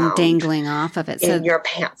around and dangling off of it in your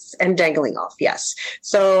pants and dangling off. Yes.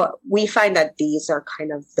 So we find that these are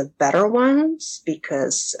kind of the better ones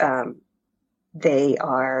because they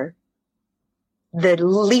are the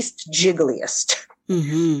least jiggliest.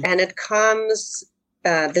 And it comes.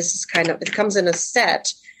 It comes in a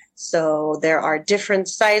set. So there are different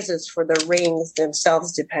sizes for the rings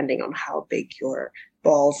themselves, depending on how big your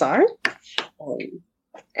balls are.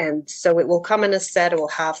 And so it will come in a set. It will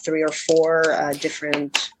have 3 or 4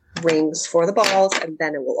 different rings for the balls. And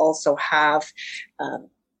then it will also have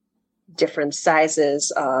different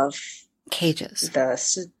sizes of cages.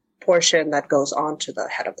 The portion that goes onto the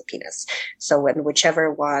head of the penis. So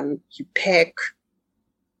whichever one you pick,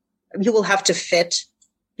 you will have to fit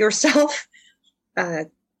yourself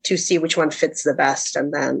to see which one fits the best,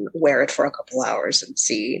 and then wear it for a couple hours and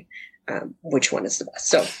see which one is the best.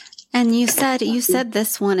 So, and you said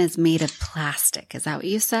this one is made of plastic. Is that what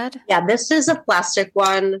you said? Yeah, this is a plastic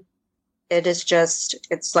one.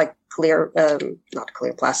 It's like clear, not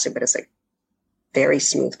clear plastic, but it's like very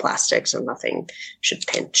smooth plastic, so nothing should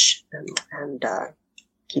pinch and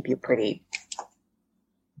keep you pretty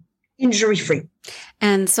injury-free.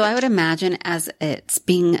 And so I would imagine as it's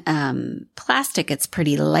being plastic, it's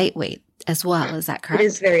pretty lightweight as well. Is that correct? It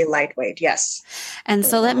is very lightweight, yes. And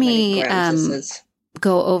so let me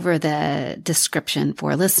go over the description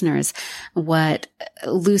for listeners. What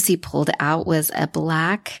Lucy pulled out was a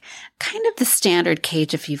black, kind of the standard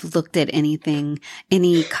cage. If you've looked at any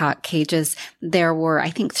cock cages, there were, I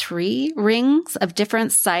think, 3 rings of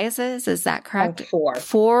different sizes. Is that correct? 4.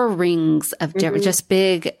 4 rings of different, just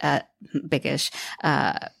biggish,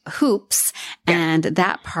 hoops. Yeah. And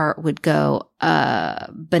that part would go,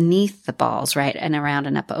 beneath the balls, right? And around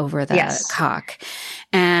and up over the cock.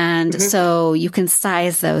 And so you can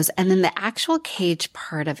size those. And then the actual cage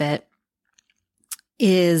part of it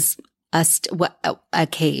is a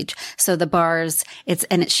cage. So the bars, it's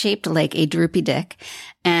shaped like a droopy dick.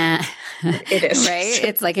 And it is. Right?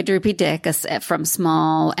 It's like a droopy dick from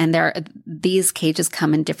small. And these cages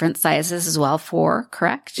come in different sizes as well, 4,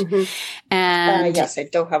 correct? And yes, I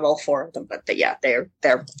don't have all 4 of them, but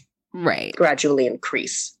they're right. Gradually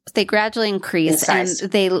increase. They gradually increase and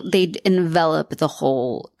they envelop the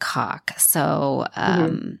whole cock. So,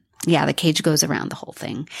 the cage goes around the whole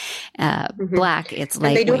thing. Black, it's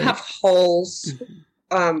lightweight. And they do have holes,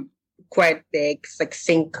 quite big,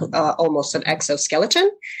 think almost an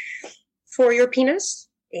exoskeleton for your penis.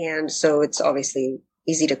 And so it's obviously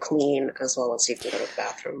easy to clean as well as if you go to the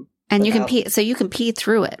bathroom. And you can pee, so you can pee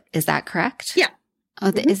through it. Is that correct? Yeah.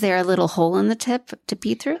 Oh, is there a little hole in the tip to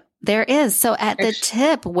pee through? There is. So at the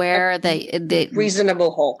tip where the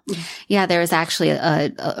reasonable hole. Yeah, there is actually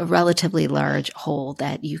a relatively large hole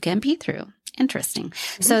that you can pee through. Interesting.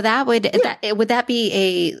 Mm-hmm. So would that be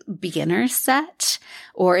a beginner set,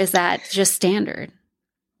 or is that just standard?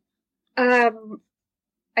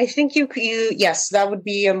 I think yes, that would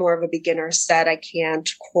be more of a beginner set. I can't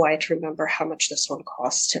quite remember how much this one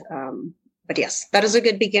cost. But yes, that is a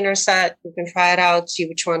good beginner set. You can try it out, see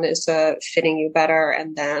which one is fitting you better,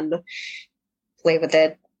 and then play with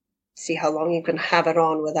it, see how long you can have it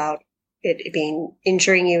on without it being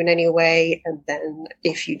injuring you in any way. And then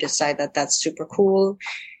if you decide that that's super cool,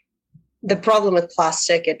 the problem with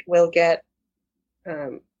plastic, it will get,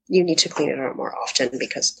 you need to clean it out more often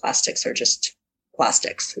because plastics are just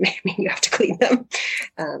plastics. I mean, you have to clean them.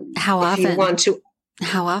 How often? If you want to.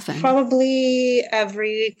 How often? Probably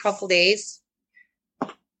every couple days.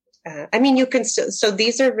 I mean, you can still, so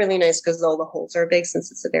these are really nice because all the holes are big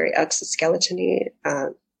since it's a very exoskeleton-y,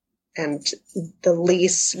 and the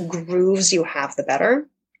least grooves you have, the better.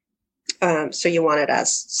 So you want it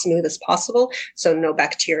as smooth as possible. So no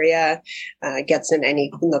bacteria gets in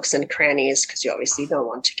any nooks and crannies because you obviously don't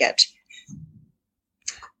want to get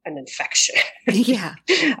an infection. Yeah.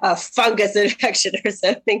 A fungus infection or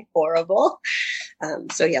something horrible.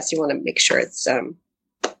 So yes, you want to make sure it's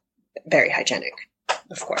very hygienic,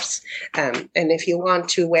 of course. And if you want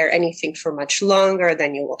to wear anything for much longer,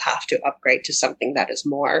 then you will have to upgrade to something that is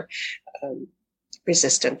more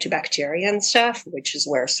resistant to bacteria and stuff, which is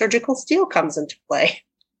where surgical steel comes into play.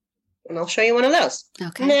 And I'll show you one of those.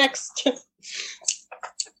 Okay. Next.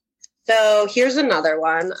 So here's another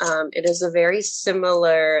one. It is a very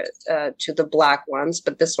similar to the black ones,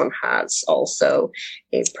 but this one has also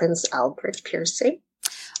a Prince Albert piercing.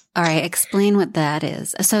 All right. Explain what that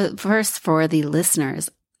is. So first, for the listeners,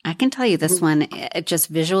 I can tell you this one, it just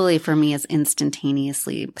visually for me is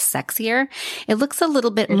instantaneously sexier. It looks a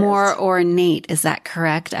little bit more ornate. Is that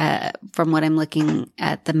correct? From what I'm looking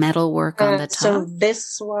at the metal work on the top. So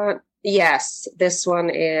this one, yes, this one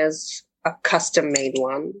is a custom made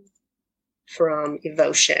one from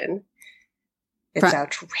Evotion. It's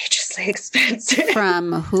outrageously expensive.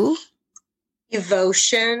 From who?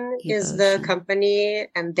 Evotion is the company,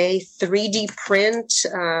 and they 3D print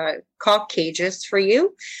cock cages for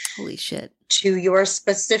you. Holy shit. To your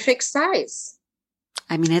specific size.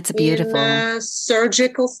 I mean, it's beautiful. In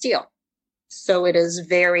surgical steel. So it is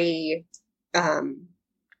very,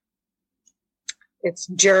 it's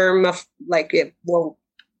like it won't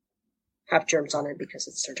have germs on it because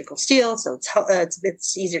it's surgical steel. So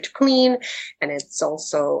it's easier to clean, and it's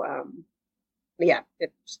also,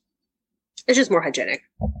 it's just more hygienic,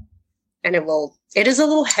 and it is a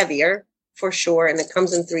little heavier for sure. And it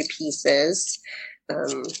comes in 3 pieces.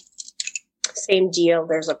 Same deal.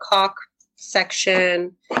 There's a cock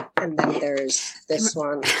section, and then there's this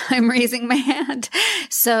one. I'm raising my hand.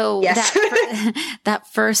 So yes. that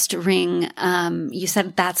first ring, you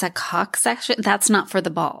said that's a cock section. That's not for the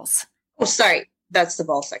balls. Oh, sorry. That's the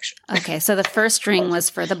ball section. Okay. So the first ring was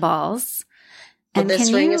for the balls. And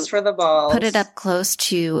this ring is for the balls. Put it up close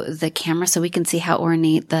to the camera so we can see how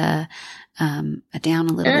ornate the, down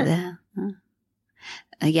a little bit.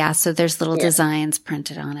 Yeah. So there's little designs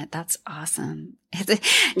printed on it. That's awesome.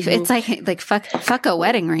 It's like fuck a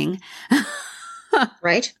wedding ring.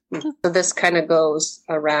 Right. So this kind of goes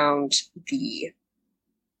around the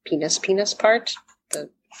penis part, the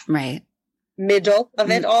middle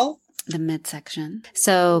of it all. The midsection.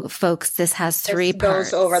 So folks, this has 3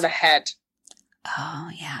 parts. Goes over the head. Oh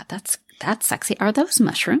yeah, that's sexy. Are those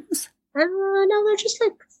mushrooms? No, they're just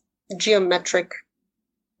like geometric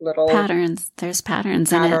little patterns. There's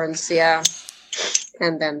patterns in it. Yeah.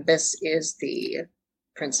 And then this is the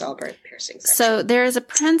Prince Albert piercing section. So there is a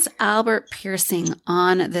Prince Albert piercing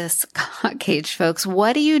on this cock cage, folks.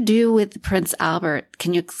 What do you do with Prince Albert?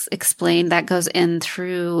 Can you explain? That goes in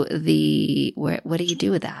through the. What do you do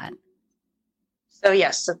with that? So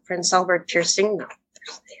yes, the Prince Albert piercing. No,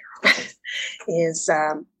 is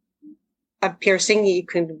a piercing. You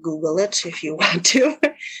can Google it if you want to.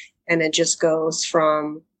 And it just goes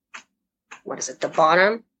from, the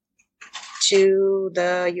bottom to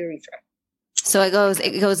the urethra. So it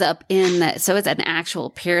goes up in that. So it's an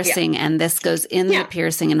actual piercing, and this goes in the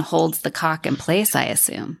piercing and holds the cock in place, I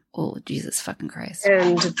assume. Oh, Jesus fucking Christ.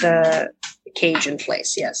 And the cage in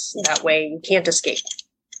place, yes. That way you can't escape.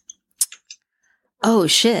 Oh,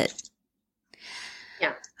 shit.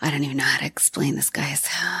 Yeah. I don't even know how to explain this, guys.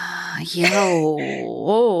 Yo.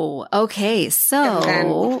 Oh, okay.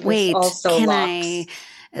 So, wait, can locks.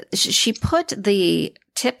 She put the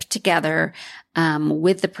tip together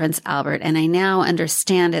with the Prince Albert, and I now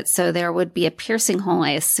understand it. So there would be a piercing hole,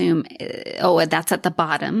 I assume. That's at the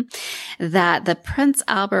bottom. That the Prince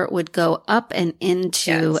Albert would go up and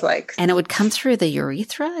into, and it would come through the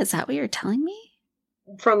urethra. Is that what you're telling me?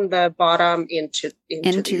 From the bottom into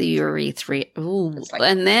the urethra. Ooh.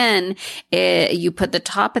 And then you put the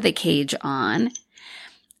top of the cage on.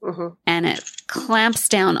 Mm-hmm. And it clamps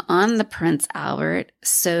down on the Prince Albert,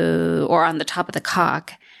 or on the top of the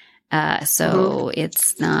cock. It's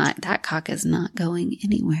not, that cock is not going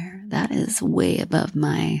anywhere. That is way above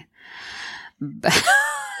my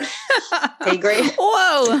pay grade.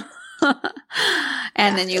 Whoa.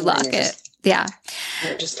 And then you lock it. Yeah.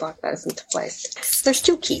 And just lock that into place. There's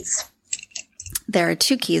 2 keys. There are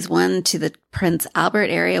 2 keys, one to the Prince Albert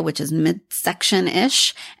area, which is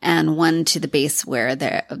midsection-ish, and one to the base where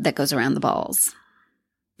that goes around the balls.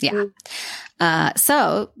 Yeah.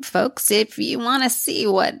 So, folks, if you want to see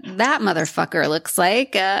what that motherfucker looks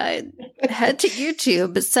like, head to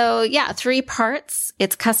YouTube. So, 3 parts.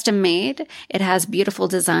 It's custom made. It has beautiful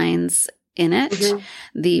designs in it.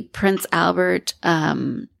 Mm-hmm. The Prince Albert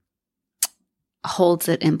holds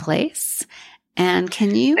it in place. And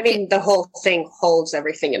the whole thing holds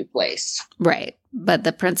everything in place. Right. But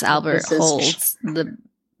the Prince Albert holds the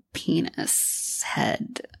penis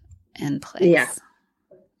head in place. Yeah.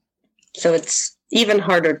 So it's even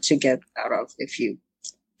harder to get out of if you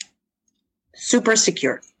super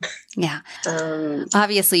secure. Yeah.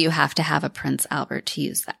 Obviously you have to have a Prince Albert to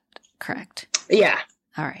use that, correct? Yeah.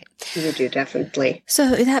 All right. You do, definitely.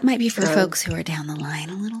 So that might be for folks who are down the line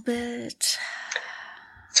a little bit.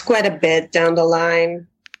 It's quite a bit down the line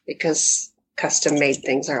because custom made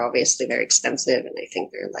things are obviously very expensive, and I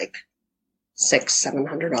think they're like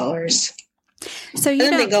 $600-$700. So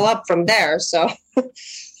then they go up from there. So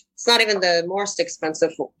it's not even the most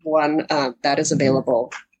expensive one that is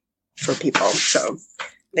available for people. So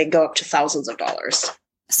they go up to thousands of dollars.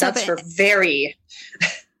 So that's for very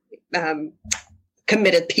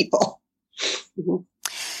committed people. Mm-hmm.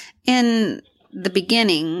 In the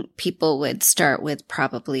beginning, people would start with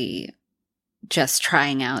probably just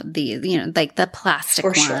trying out the plastic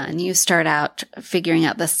one. Sure. You start out figuring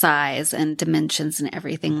out the size and dimensions and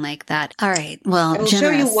everything like that. All right. Well, I'll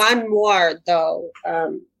show you one more though.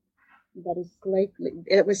 That is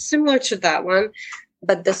it was similar to that one,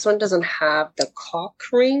 but this one doesn't have the cock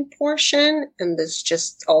ring portion, and this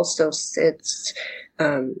just also sits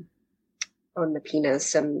on the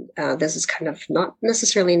penis, and this is kind of not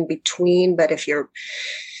necessarily in between, but if you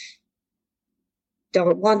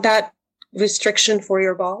don't want that restriction for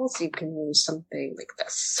your balls, you can use something like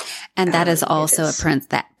this. And that is also a Prince,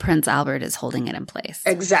 that Prince Albert is holding it in place.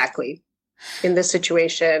 Exactly. In this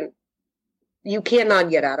situation, you cannot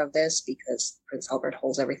get out of this because Prince Albert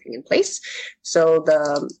holds everything in place. So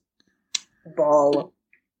the ball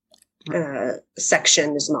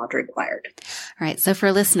section is not required. All right. So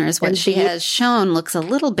for listeners, what she has shown looks a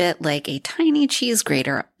little bit like a tiny cheese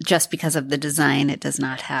grater. Just because of the design, it does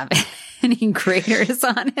not have any graters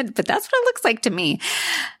on it, but that's what it looks like to me.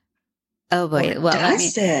 Oh boy. Or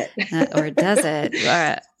does it? Or does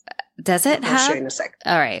it? Does it have? I'll show you in a sec.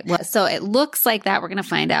 All right. Well, so it looks like that. We're going to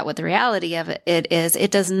find out what the reality of it is. It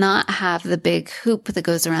does not have the big hoop that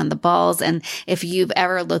goes around the balls. And if you've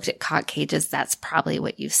ever looked at cock cages, that's probably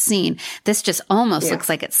what you've seen. This just almost looks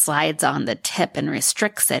like it slides on the tip and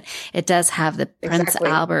restricts it. It does have the Prince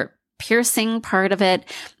Albert piercing part of it.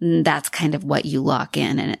 That's kind of what you lock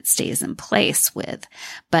in and it stays in place with.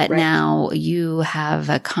 But now you have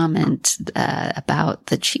a comment about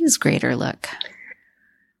the cheese grater look.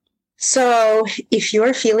 So if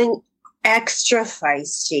you're feeling extra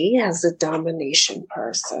feisty as a domination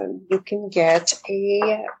person, you can get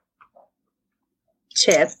a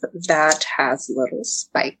tip that has little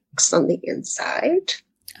spikes on the inside.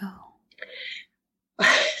 Oh.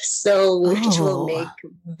 So it will make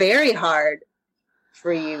very hard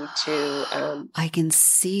for you to I can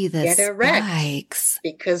see the get erect spikes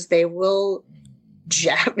because they will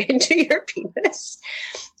jab into your penis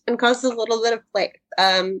and cause a little bit of pain.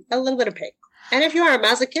 And if you are a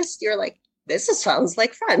masochist, you're like, this sounds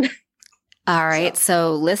like fun. All right.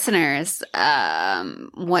 So listeners,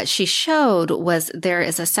 what she showed was there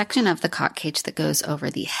is a section of the cock cage that goes over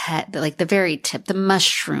the head, like the very tip, the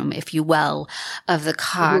mushroom, if you will, of the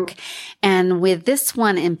cock. Mm-hmm. And with this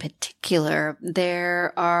one in particular,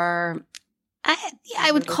 there are,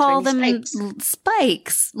 I would call them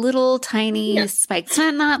spikes, little tiny spikes,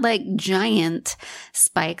 not like giant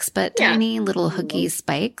spikes, but tiny little hooky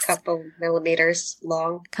spikes. Couple millimeters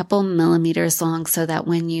long, so that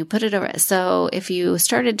when you put it over, so if you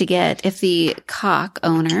started to get, if the cock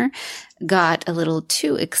owner got a little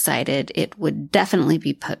too excited, it would definitely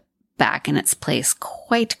be put back in its place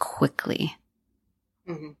quite quickly.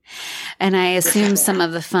 Mm-hmm. And I assume some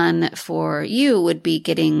of the fun for you would be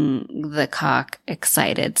getting the cock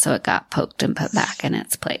excited so it got poked and put back in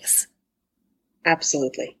its place.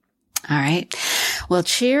 Absolutely. All right. Well,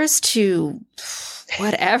 cheers to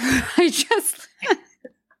whatever I just...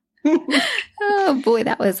 Oh, boy,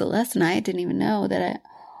 that was a lesson. I didn't even know that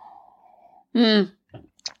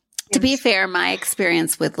To be fair, my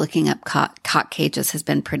experience with looking up cock cages has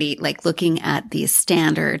been pretty, like looking at these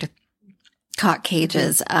standard cock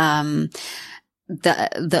cages, the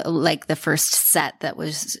first set that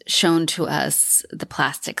was shown to us, the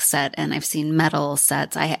plastic set, and I've seen metal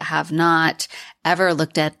sets. I have not ever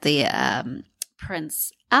looked at the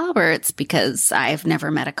Prince Alberts because I've never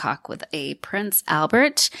met a cock with a Prince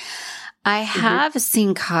Albert. I have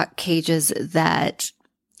seen cock cages that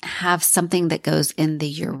have something that goes in the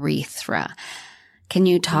urethra. Can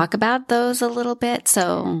you talk about those a little bit?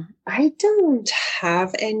 So I don't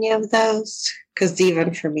have any of those because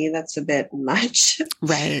even for me, that's a bit much.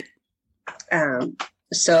 Right.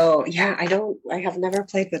 So yeah, I have never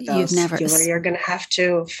played with those. You're going to have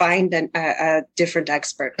to find a different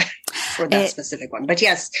expert for that specific one. But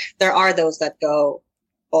yes, there are those that go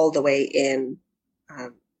all the way in.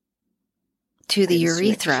 To the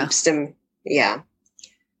urethra. Yeah.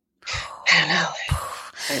 I don't know.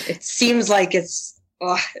 It seems like it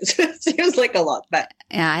seems like a lot, but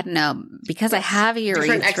yeah, I don't know. Because I have a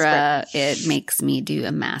urethra, it makes me do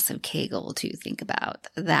a massive Kegel to think about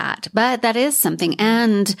that. But that is something.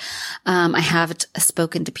 And I have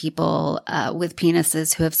spoken to people with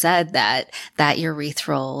penises who have said that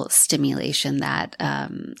urethral stimulation, that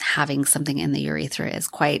having something in the urethra is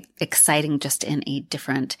quite exciting, just in a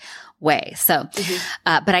different way. So,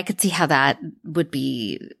 but I could see how that would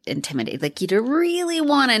be intimidating. Like you'd really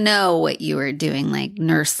want to know what you were doing, like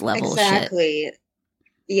nurse level exactly. shit.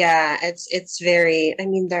 Yeah, it's very, I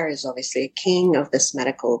mean, there is obviously a king of this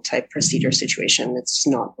medical type procedure situation. It's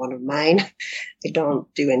not one of mine. I don't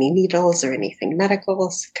do any needles or anything medical.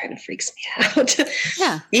 So it kind of freaks me out.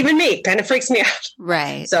 Yeah. Even me kind of freaks me out.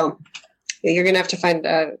 Right. So you're going to have to find,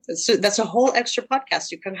 so that's a whole extra podcast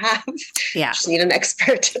you can have. Yeah. Just need an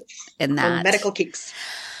expert in that. On medical kinks.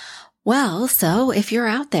 Well, so if you're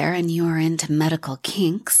out there and you are into medical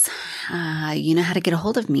kinks, you know how to get a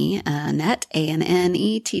hold of me, Annette,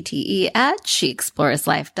 ANNETTE at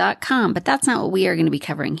SheExploresLife.com. But that's not what we are going to be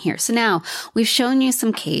covering here. So now we've shown you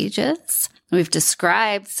some cages. We've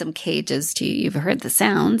described some cages to you. You've heard the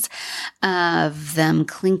sounds of them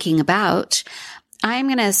clinking about. I'm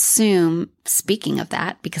going to assume, speaking of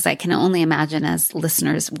that, because I can only imagine as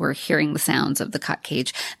listeners were hearing the sounds of the cock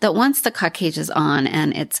cage, that once the cock cage is on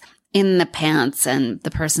and it's in the pants and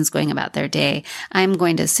the person's going about their day, I'm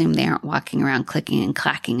going to assume they aren't walking around clicking and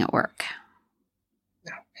clacking at work.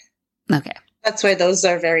 No. Okay. That's why those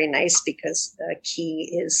are very nice, because the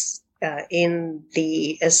key is in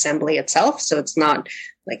the assembly itself. So it's not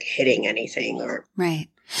like hitting anything or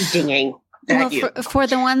dinging. Well, for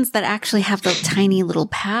the ones that actually have the tiny little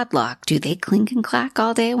padlock, do they clink and clack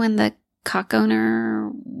all day when the cock owner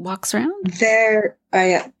walks around?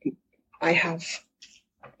 I have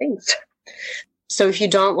things. So if you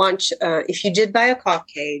don't want, if you did buy a cock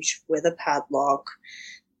cage with a padlock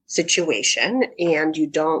situation and you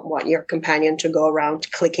don't want your companion to go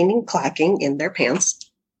around clicking and clacking in their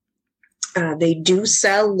pants, they do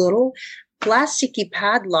sell little plasticky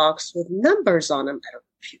padlocks with numbers on them. I don't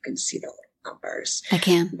know if you can see the numbers. I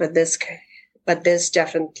can. But this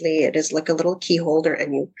definitely, it is like a little key holder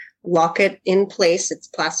and you lock it in place. It's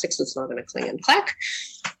plastic, so it's not going to cling and clack.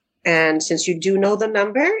 And since you do know the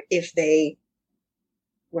number, if they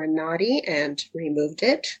were naughty and removed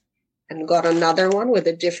it and got another one with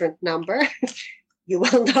a different number, you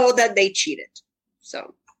will know that they cheated.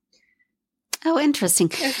 So. Oh, interesting.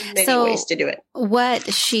 There's many ways to do it.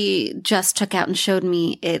 What she just took out and showed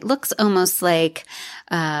me, it looks almost like,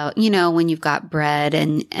 when you've got bread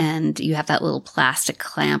and you have that little plastic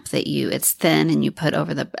clamp that it's thin and you put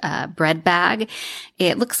over the bread bag.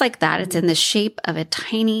 It looks like that. It's in the shape of a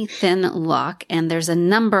tiny thin lock and there's a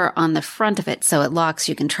number on the front of it. So it locks,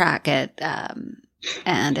 you can track it.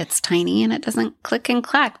 And it's tiny and it doesn't click and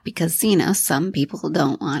clack because, some people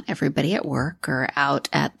don't want everybody at work or out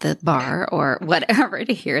at the bar or whatever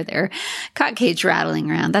to hear their cock cage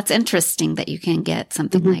rattling around. That's interesting that you can get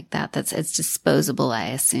something like that. It's disposable, I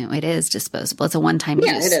assume. It is disposable. It's a one-time use.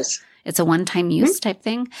 Yeah, it is. It's a one-time use type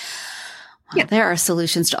thing. Well, there are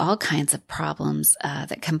solutions to all kinds of problems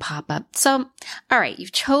that can pop up. So, all right,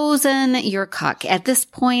 you've chosen your cock. At this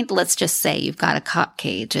point, let's just say you've got a cock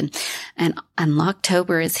cage and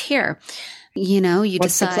Locktober is here. You know, you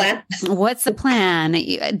decide what's the plan?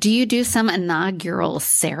 Do you do some inaugural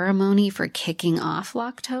ceremony for kicking off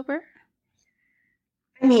Locktober?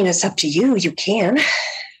 I mean, it's up to you. You can.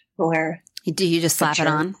 Or do you just slap it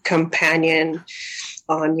on? Companion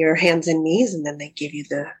on your hands and knees, and then they give you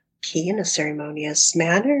the key in a ceremonious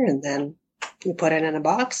manner, and then you put it in a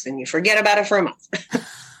box and you forget about it for a month.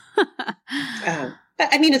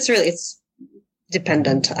 I mean, it's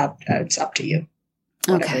dependent. It's up to you.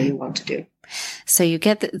 Whatever you want to do. So you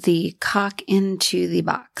get the cock into the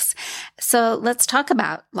box. So let's talk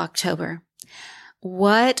about Locktober.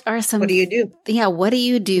 What do you do? Yeah, what do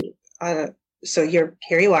you do? So here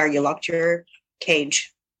you are. You locked your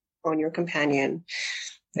cage on your companion.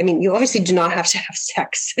 I mean, you obviously do not have to have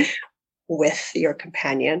sex with your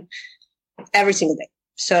companion every single day.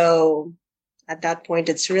 So at that point,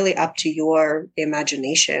 it's really up to your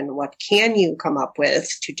imagination. What can you come up with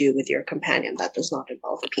to do with your companion that does not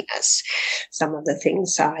involve a penis? Some of the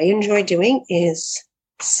things I enjoy doing is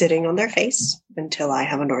sitting on their face until I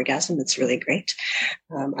have an orgasm. It's really great.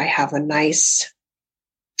 I have a nice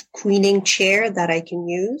queening chair that I can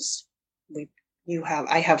use.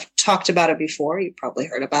 I have talked about it before. You probably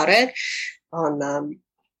heard about it on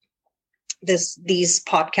these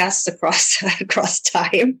podcasts across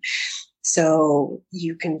time. So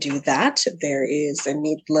you can do that. There is a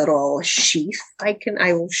neat little sheath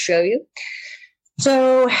I will show you.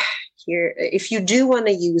 So here, if you do want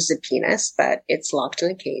to use a penis, but it's locked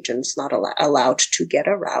in a cage and it's not allowed to get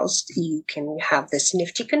aroused, you can have this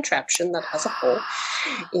nifty contraption that has a hole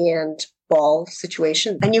and ball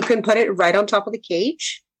situation. And you can put it right on top of the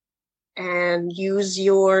cage and use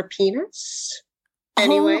your penis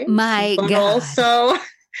anyway. Oh my but God. Also,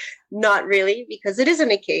 not really, because it is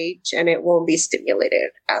in a cage and it won't be stimulated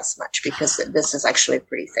as much because this is actually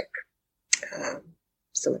pretty thick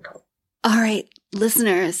silicone. All right,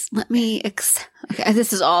 listeners, let me,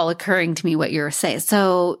 this is all occurring to me what you're saying.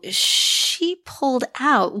 So she pulled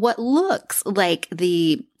out what looks like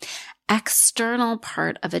the external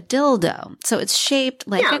part of a dildo. So it's shaped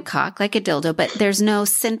like a cock, like a dildo, but there's no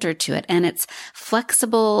center to it. And it's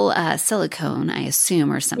flexible silicone, I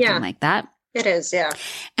assume, or something like that. It is, yeah.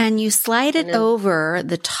 And you slide it over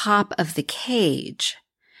the top of the cage.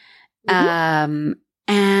 Mm-hmm.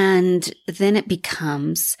 And then it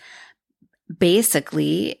becomes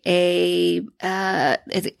basically a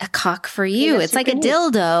cock for you. It's like a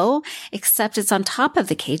dildo, except it's on top of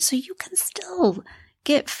the cage, so you can still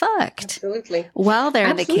get fucked. Absolutely. While they're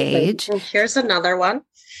in the cage. And here's another one.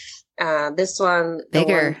 This one,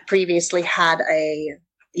 bigger. The one previously had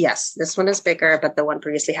this one is bigger, but the one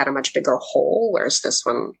previously had a much bigger hole, whereas this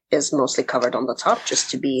one is mostly covered on the top just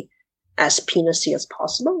to be as penisy as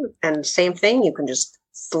possible. And same thing, you can just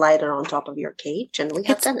slide it on top of your cage, and we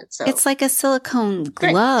have done it. So it's like a silicone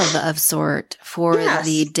glove of sort for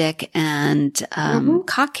the dick and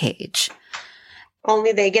cock cage.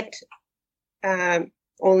 Only they get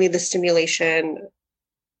only the stimulation.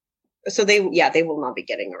 So they will not be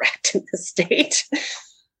getting erect in this state.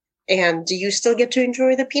 And you still get to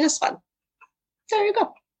enjoy the penis fun. There you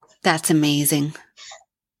go. That's amazing.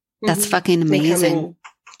 That's fucking amazing. They come in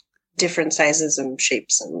different sizes and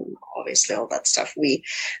shapes and obviously all that stuff.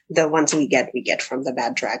 The ones we get from the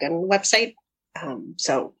Bad Dragon website.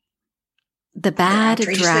 So the Bad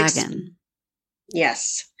Dragon.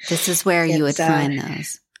 Yes. This is where you would find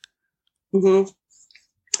those. Mm-hmm.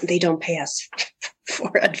 They don't pay us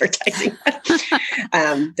for advertising.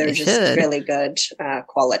 They're just really good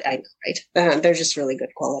quality. I know, right? They're just really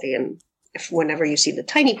good quality. And whenever you see the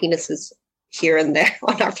tiny penises here and there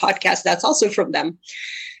on our podcast, that's also from them.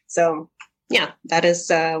 So yeah, that is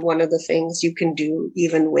one of the things you can do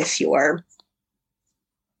even with your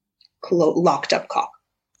locked up cock.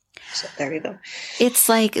 So there you go. It's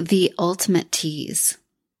like the ultimate tease.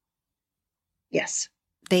 Yes.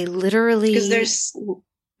 They literally... Because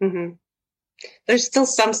there's still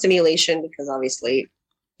some stimulation because obviously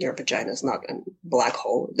your vagina is not a black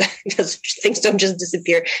hole. Because things don't just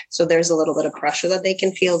disappear. So there's a little bit of pressure that they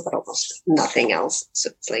can feel, but almost nothing else. So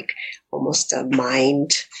it's like almost a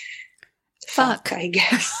mind fuck, I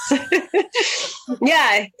guess.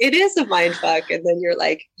 Yeah, it is a mind fuck. And then you're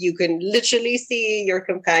like, you can literally see your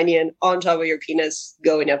companion on top of your penis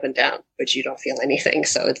going up and down, but you don't feel anything.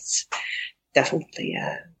 So it's definitely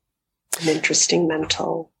an interesting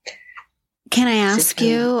mental. Can I ask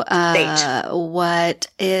you, what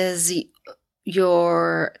is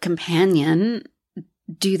your companion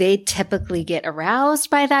do they typically get aroused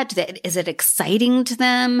by that? Is it exciting to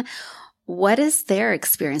them? What is their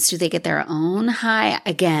experience? Do they get their own high?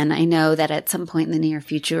 Again, I know that at some point in the near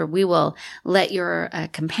future, we will let your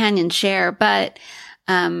companion share, but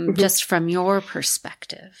just from your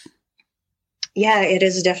perspective. Yeah, it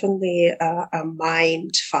is definitely a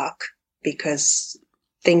mind fuck because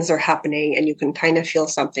things are happening and you can kind of feel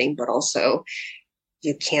something, but also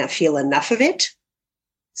you can't feel enough of it.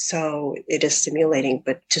 So it is stimulating,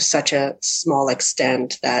 but to such a small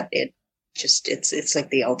extent that it's like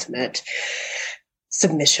the ultimate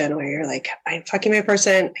submission where you're like, I'm fucking my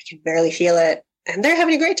person. I can barely feel it. And they're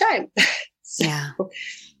having a great time. So, yeah.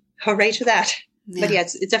 Hooray to that. Yeah. But yeah,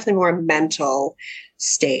 it's definitely more a mental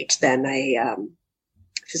state than a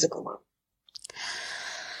physical one.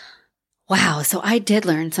 Wow. So I did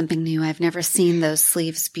learn something new. I've never seen those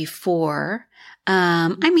sleeves before.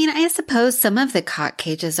 I mean, I suppose some of the cock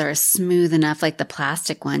cages are smooth enough, like the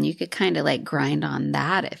plastic one. You could kind of like grind on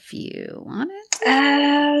that if you wanted.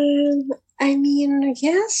 I mean,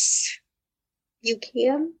 yes, you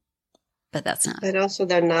can. But that's not. But also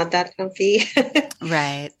they're not that comfy.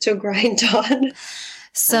 Right. To grind on.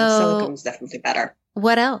 So silicone's definitely better.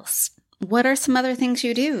 What else? What are some other things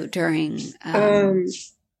you do during?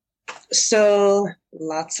 So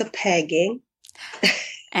lots of pegging.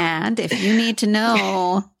 And if you need to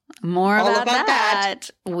know more about that,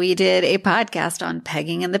 we did a podcast on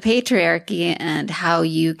pegging and the patriarchy and how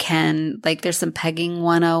you can, like, there's some pegging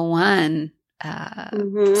 101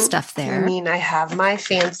 stuff there. I mean, I have my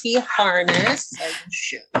fancy harness.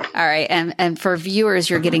 All right. And for viewers,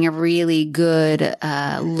 you're getting a really good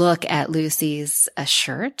look at Lucy's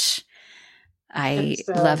shirt. I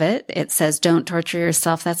love it. It says, "Don't torture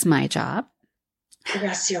yourself. That's my job."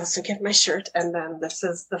 Yes, you also get my shirt. And then this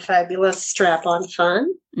is the fabulous strap-on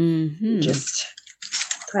fun. Mm-hmm. Just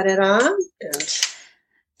put it on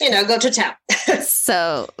and, go to town.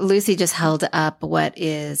 So Lucy just held up what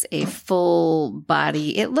is a full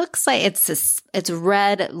body. It looks like it's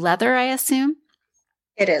red leather, I assume.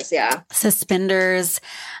 It is, yeah. Suspenders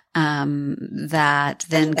that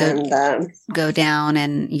then go down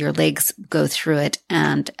and your legs go through it.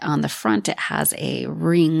 And on the front, it has a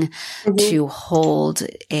ring to hold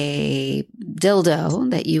a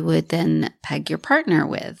dildo that you would then peg your partner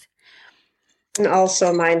with. And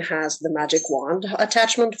also mine has the magic wand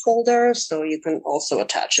attachment holder, so you can also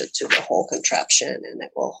attach it to the whole contraption and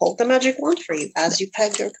it will hold the magic wand for you as you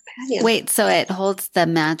peg your companion. Wait, so it holds the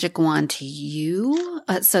magic wand to you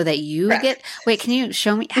so that you Correct. Wait, can you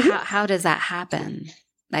show me how does that happen?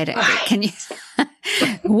 Can you?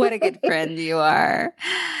 What a good friend you are.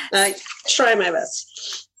 I try my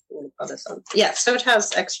best. I'm going to put this on. Yeah, so it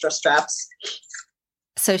has extra straps.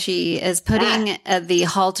 So she is putting the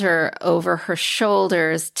halter over her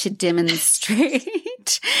shoulders to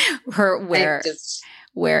demonstrate where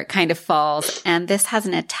it kind of falls. And this has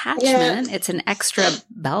an attachment. Yeah. It's an extra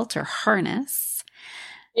belt or harness.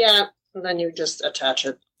 Yeah. And then you just attach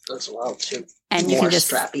it as well to and you can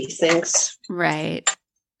just strappy things. Right.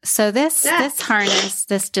 So this harness,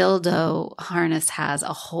 this dildo harness has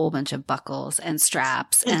a whole bunch of buckles and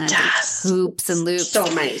straps and hoops and loops.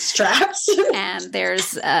 So many straps. And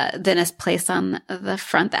there's then a place on the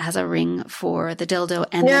front that has a ring for the dildo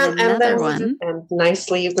and then another one. And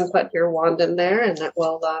nicely you can put your wand in there and it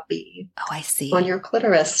will be I see. On your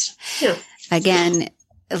clitoris. Yeah. Again,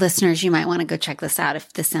 listeners, you might want to go check this out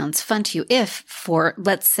if this sounds fun to you. If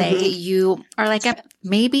let's say you are like,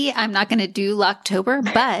 maybe I'm not going to do Locktober,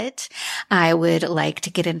 but I would like to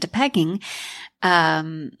get into pegging.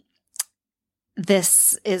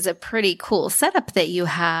 This is a pretty cool setup that you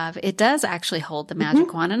have. It does actually hold the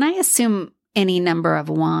magic wand, and I assume any number of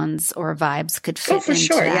wands or vibes could fit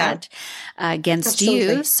into that against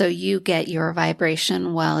Absolutely. You. So you get your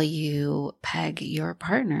vibration while you peg your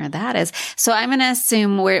partner. That is. So I'm going to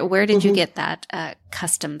assume where did you get that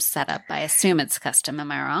custom setup? I assume it's custom.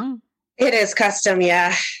 Am I wrong? It is custom.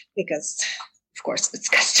 Yeah. Because of course it's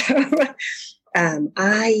custom.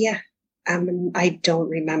 I don't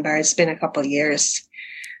remember. It's been a couple years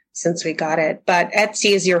since we got it, but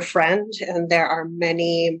Etsy is your friend. And there are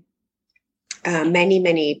many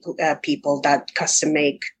people that custom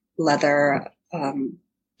make leather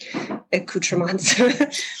accoutrements.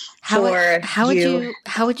 How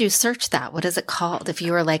would you search that? What is it called? If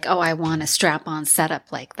you were like, oh, I want a strap-on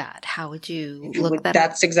setup like that, how would you look that up?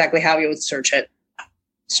 That's exactly how you would search it.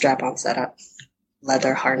 Strap-on setup,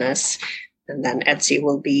 leather harness, and then Etsy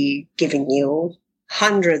will be giving you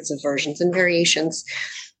hundreds of versions and variations.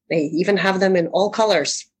 They even have them in all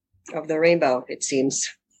colors of the rainbow, it seems,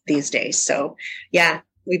 these days. So yeah,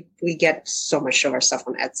 we get so much of our stuff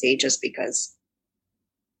on Etsy just because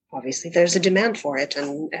obviously there's a demand for it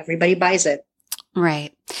and everybody buys it.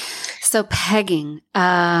 Right. So pegging,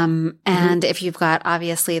 and if you've got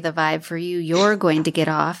obviously the vibe for you, you're going to get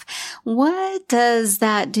off. What does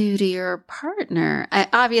that do to your partner?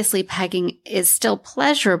 Obviously, pegging is still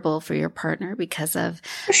pleasurable for your partner because of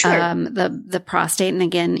the prostate. And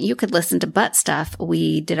again, you could listen to butt stuff.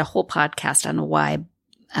 We did a whole podcast on why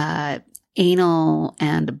anal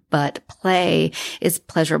and butt play is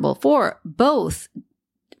pleasurable for both.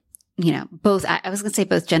 Both, I was going to say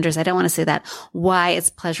both genders. I don't want to say that. Why it's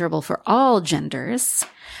pleasurable for all genders.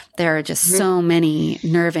 There are just so many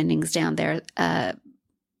nerve endings down there.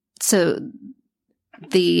 So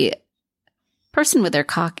the person with their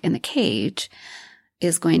cock in the cage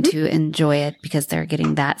is going to enjoy it because they're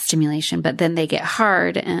getting that stimulation, but then they get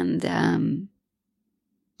hard and,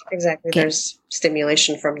 exactly. There's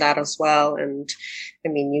stimulation from that as well. And I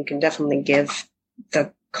mean, you can definitely give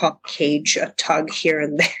the cock cage a tug here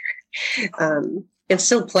and there. And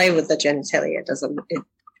still play with the genitalia. It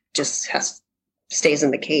just stays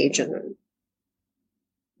in the cage. And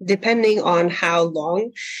depending on how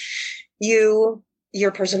long your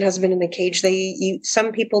person has been in the cage,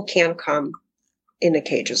 some people can come in a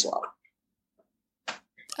cage as well.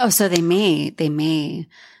 Oh, so they may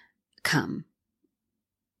come.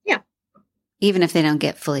 Yeah. Even if they don't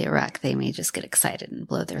get fully erect, they may just get excited and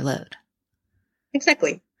blow their load.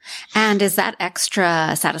 Exactly. And is that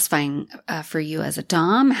extra satisfying for you as a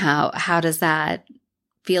dom? How does that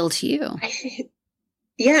feel to you?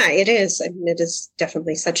 Yeah, it is. I mean, it is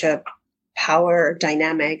definitely such a power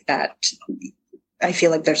dynamic that I feel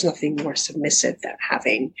like there's nothing more submissive than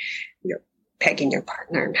pegging your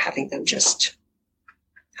partner and having them just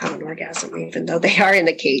have an orgasm, even though they are in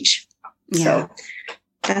a cage. Yeah. So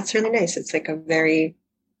that's really nice. It's like a very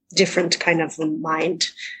different kind of mind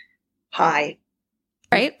high.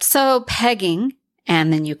 Right. So pegging,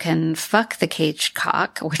 and then you can fuck the cage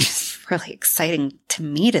cock, which is really exciting to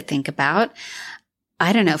me to think about.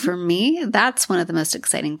 I don't know. For me, that's one of the most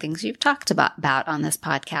exciting things you've talked about on this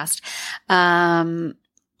podcast.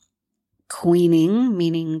 Queening,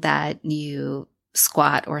 meaning that you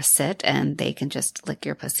squat or sit and they can just lick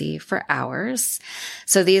your pussy for hours.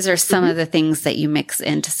 So these are some of the things that you mix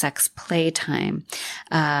into sex playtime.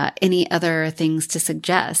 Any other things to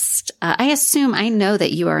suggest? I know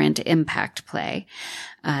that you are into impact play.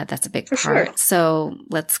 That's a big part. Sure. So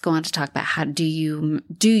let's go on to talk about how do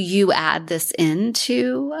you add this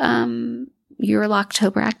into your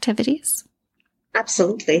Locktober activities?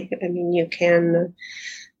 Absolutely. I mean, you can.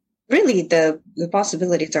 Really, the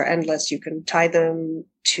possibilities are endless. You can tie them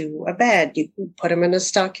to a bed. You can put them in a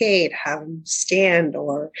stockade, have them stand,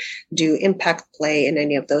 or do impact play in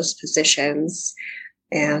any of those positions.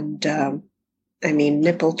 And,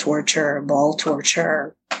 nipple torture, ball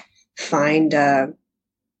torture, find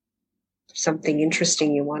something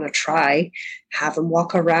interesting you want to try. Have them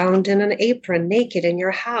walk around in an apron naked in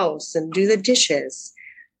your house and do the dishes.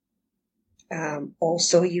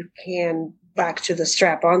 Also, you can, back to the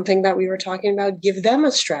strap-on thing that we were talking about, give them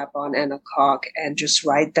a strap-on and a cock and just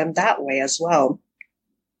ride them that way as well.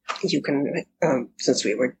 You can, since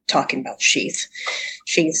we were talking about sheaths,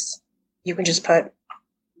 you can just put,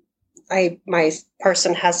 my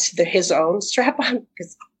person has his own strap-on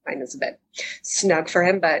because mine is a bit snug for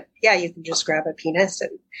him, but yeah, you can just grab a penis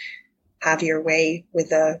and have your way with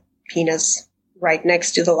the penis right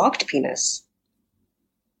next to the locked penis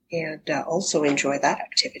and also enjoy that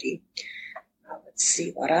activity. Let's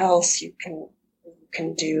see what else you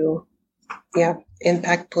can do. Yeah,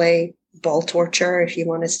 impact play, ball torture. If you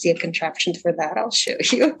want to see a contraption for that, I'll show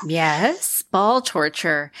you. Yes, ball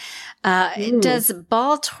torture. Does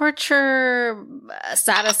ball torture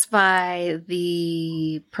satisfy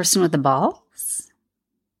the person with the balls,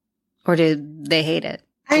 or do they hate it?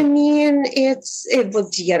 I mean, it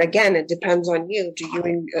would, yet again, it depends on you.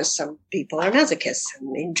 Some people are masochists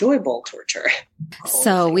and enjoy ball torture.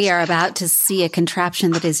 So we are about to see a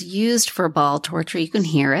contraption that is used for ball torture. You can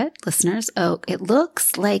hear it, listeners. Oh, it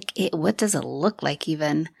looks like it. What does it look like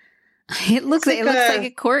even? It looks like a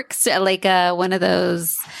cork, like one of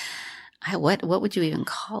those. What would you even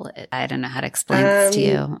call it? I don't know how to explain this to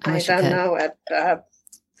you. I don't know.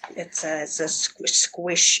 It's a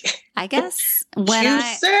squish. I guess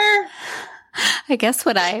I guess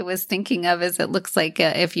what I was thinking of is it looks like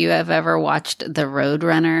if you have ever watched The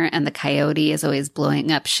Roadrunner and the coyote is always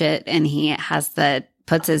blowing up shit and he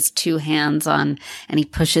puts his two hands on and he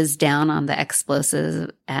pushes down on the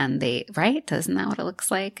explosives and right? Isn't that what it looks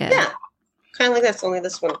like? Yeah. Kind of like this, only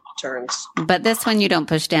this one turns. But this one you don't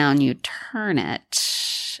push down, you turn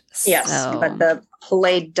it. Yes, but the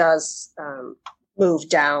blade does move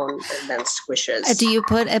down and then squishes. Do you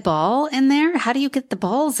put a ball in there? How do you get the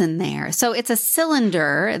balls in there? So it's a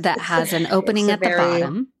cylinder that has an opening at the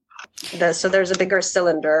bottom. So there's a bigger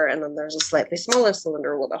cylinder, and then there's a slightly smaller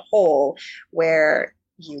cylinder with a hole where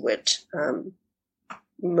you would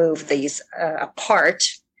move these apart.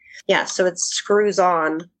 Yeah, so it screws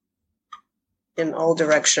on in all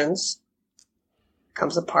directions,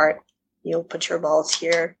 comes apart. You'll put your balls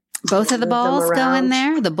here. Both of the balls go in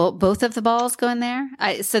there? Both of the balls go in there?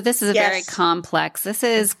 So this is a very complex, this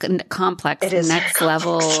is complex, next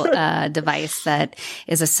level device that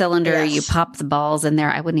is a cylinder. Yes. You pop the balls in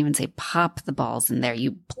there. I wouldn't even say pop the balls in there.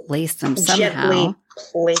 You place them somehow. Gently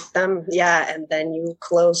place them, and then you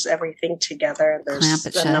close everything together. There's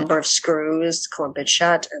a number of screws, clamp it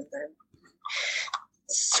shut, and then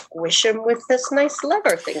squish them with this nice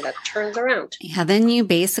lever thing that turns around. Yeah, then you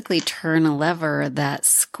basically turn a lever that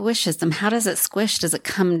squishes them. How does it squish? Does it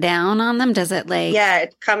come down on them? Does it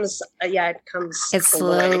it comes. It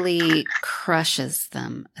slowly crushes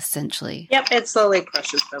them, essentially. Yep, it slowly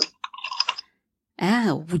crushes them.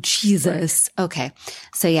 Oh, Jesus. Okay.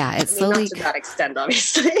 So it slowly. Not to that extent,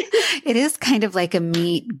 obviously. It is kind of like a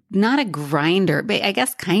meat, not a grinder, but I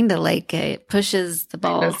guess kind of like it pushes the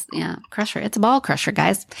balls. Yeah. Crusher. It's a ball crusher,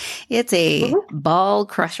 guys. It's a ball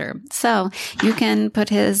crusher. So you can put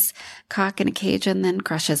his cock in a cage and then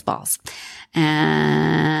crush his balls.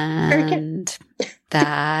 And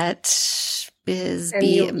that is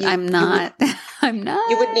I'm not.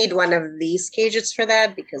 You would need one of these cages for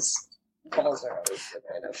that because balls are always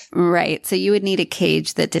kind of right. So you would need a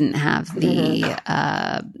cage that didn't have the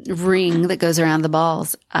ring that goes around the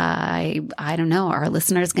balls. I don't know. Are our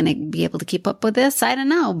listeners going to be able to keep up with this? I don't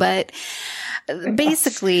know, but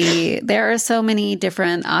basically there are so many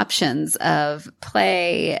different options of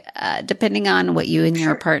play depending on what you and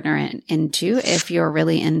your partner are into. If you're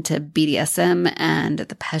really into BDSM and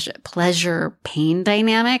the pleasure pain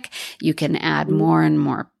dynamic, you can add more and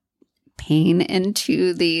more pain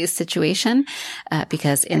into the situation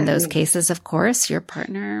because in those cases, of course, your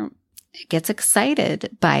partner gets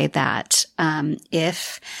excited by that.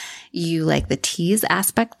 If you like the tease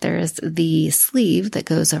aspect, there's the sleeve that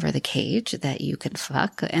goes over the cage that you can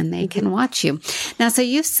fuck and they can watch you. Now, so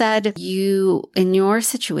you said in your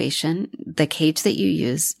situation, the cage that you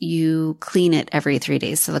use, you clean it every 3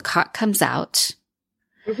 days. So the cock comes out.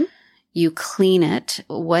 Mm-hmm. You clean it.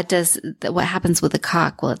 What happens with the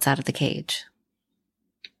cock while it's out of the cage?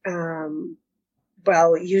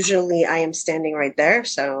 Well, usually I am standing right there,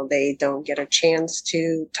 so they don't get a chance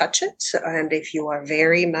to touch it. And if you are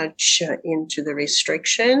very much into the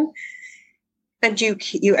restriction, and you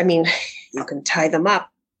can tie them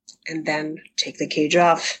up and then take the cage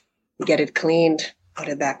off, get it cleaned, put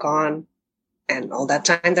it back on, and all that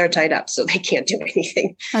time they're tied up, so they can't do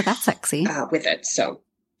anything. Oh, that's sexy. With it, so.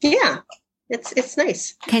 Yeah, it's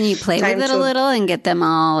nice. Can you play with it a little and get them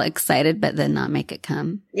all excited, but then not make it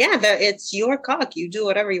come? Yeah, it's your cock. You do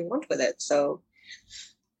whatever you want with it. So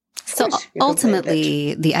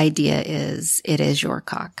ultimately, the idea is it is your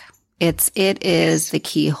cock. It is the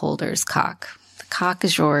key holder's cock. The cock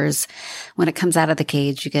is yours. When it comes out of the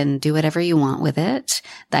cage, you can do whatever you want with it.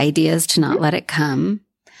 The idea is to not let it come.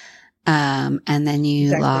 And then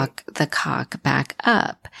you lock the cock back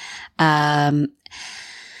up.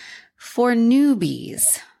 For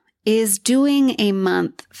newbies, is doing a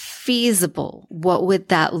month feasible? What would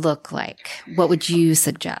that look like? What would you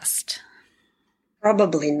suggest?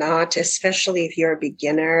 Probably not, especially if you're a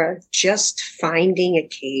beginner. Just finding a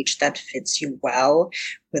cage that fits you well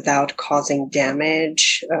without causing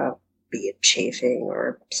damage, be it chafing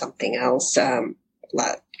or something else,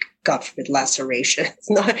 God forbid lacerations,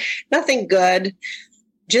 nothing good.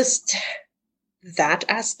 Just that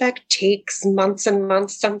aspect takes months and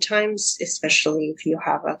months sometimes, especially if you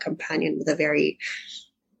have a companion with every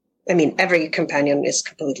companion is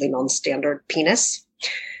completely non-standard penis.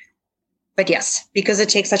 But yes, because it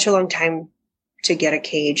takes such a long time to get a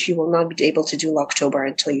cage, you will not be able to do Locktober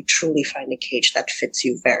until you truly find a cage that fits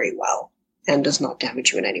you very well and does not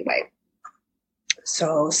damage you in any way.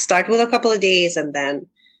 So start with a couple of days and then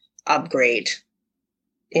upgrade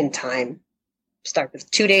in time. Start with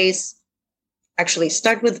 2 days. Actually,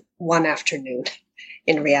 start with one afternoon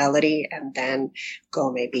in reality, and then go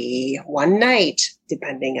maybe one night,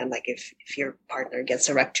 depending on if your partner gets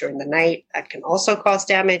erect during the night. That can also cause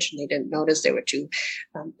damage, and they didn't notice they were too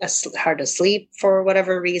hard asleep for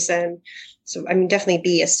whatever reason. So, definitely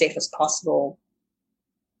be as safe as possible.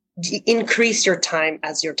 Increase your time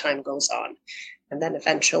as your time goes on. And then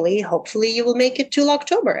eventually, hopefully, you will make it to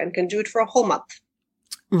Locktober and can do it for a whole month.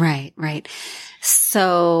 Right, right.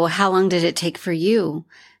 So how long did it take for you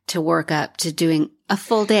to work up to doing a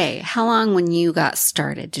full day? How long when you got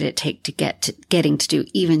started did it take to getting to do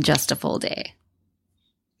even just a full day?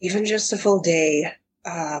 Even just a full day,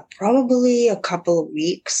 probably a couple of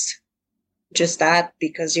weeks. Just that,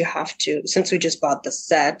 because you have to, since we just bought the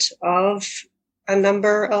set of a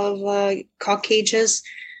number of cock cages,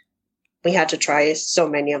 we had to try so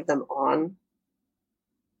many of them on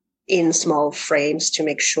in small frames to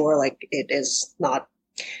make sure like it is not,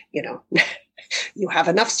 you have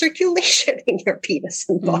enough circulation in your penis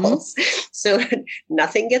and balls. Mm-hmm. So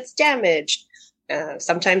nothing gets damaged.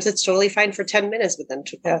 Sometimes it's totally fine for 10 minutes, but then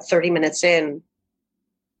 30 minutes in,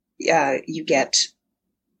 you get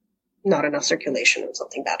not enough circulation and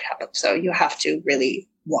something bad happens. So you have to really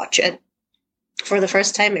watch it. For the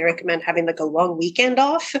first time, I recommend having like a long weekend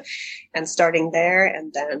off and starting there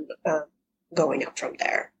and then going up from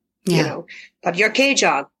there. Yeah. Put your cage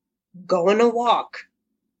on, go on a walk.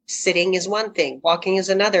 Sitting is one thing, walking is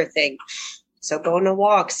another thing. So go on a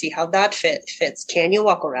walk, see how that fits. Can you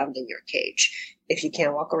walk around in your cage? If you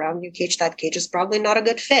can't walk around your cage, that cage is probably not a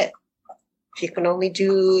good fit. If you can only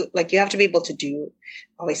do, you have to be able to do,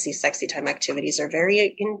 obviously sexy time activities are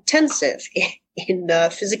very intensive in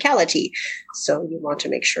physicality. So you want to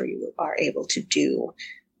make sure you are able to do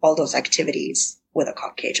all those activities with a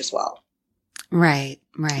cock cage as well. Right.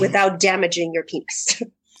 Without damaging your penis.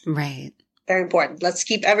 Right. Very important. Let's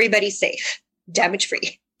keep everybody safe, damage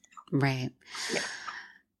free. Right. Yeah.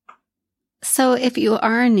 So if you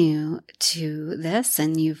are new to this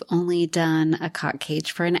and you've only done a cock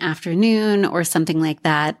cage for an afternoon or something like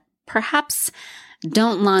that, perhaps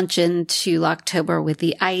don't launch into Locktober with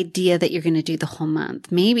the idea that you're going to do the whole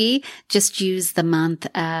month. Maybe just use the month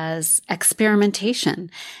as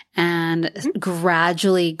experimentation and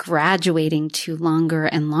gradually graduating to longer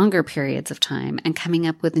and longer periods of time and coming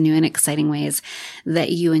up with new and exciting ways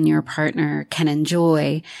that you and your partner can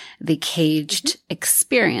enjoy the caged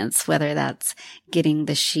experience, whether that's getting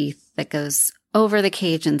the sheath that goes over the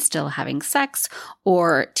cage and still having sex,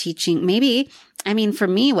 or teaching for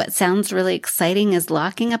me, what sounds really exciting is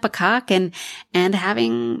locking up a cock and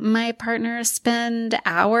having my partner spend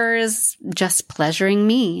hours just pleasuring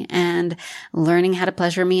me and learning how to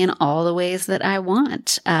pleasure me in all the ways that I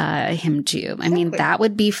want him to. Exactly. I mean, that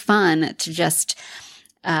would be fun to just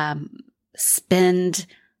spend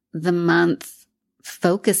the month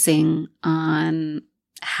focusing on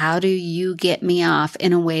how do you get me off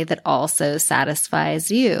in a way that also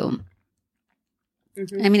satisfies you.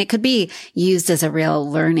 Mm-hmm. I mean, it could be used as a real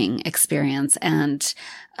learning experience and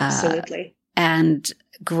absolutely, and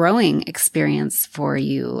growing experience for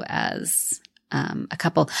you as a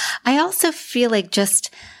couple. I also feel like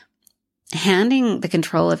just handing the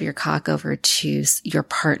control of your cock over to your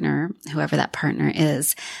partner, whoever that partner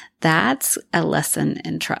is, that's a lesson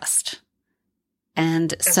in trust.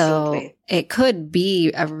 And so it could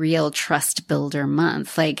be a real trust builder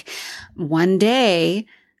month. Like one day,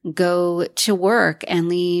 go to work and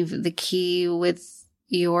leave the key with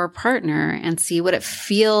your partner and see what it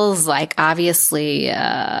feels like. Obviously,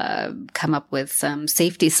 come up with some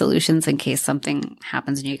safety solutions in case something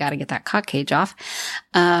happens and you got to get that cock cage off.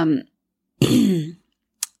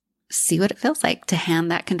 See what it feels like to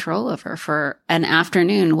hand that control over for an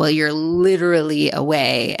afternoon while you're literally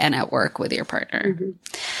away and at work with your partner. Mm-hmm.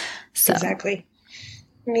 So. Exactly.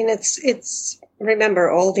 I mean, it's remember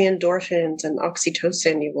all the endorphins and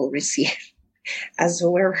oxytocin you will receive as a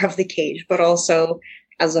wearer of the cage, but also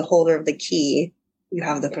as a holder of the key, you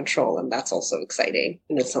have the control, and that's also exciting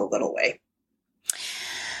in its own little way.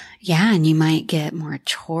 Yeah, and you might get more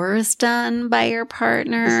chores done by your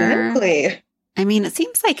partner. Exactly. I mean, it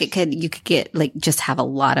seems like you could get just have a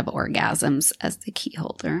lot of orgasms as the key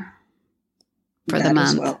holder for the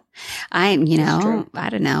month. Well. I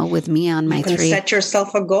don't know, with me on my you can set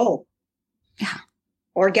yourself a goal. Yeah.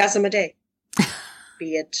 Orgasm a day.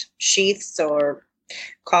 Be it sheaths or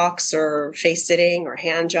cocks or face sitting or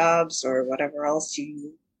hand jobs or whatever else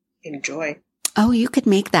you enjoy. Oh, you could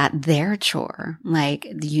make that their chore. Like,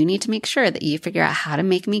 you need to make sure that you figure out how to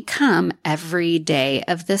make me come every day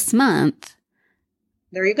of this month.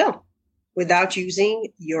 There you go. Without using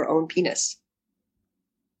your own penis.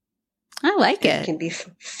 I like it. It can be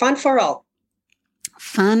fun for all.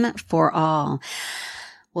 Fun for all.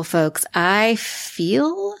 Well, folks, I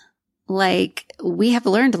feel like we have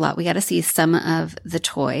learned a lot. We got to see some of the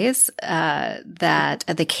toys that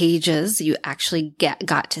the cages you actually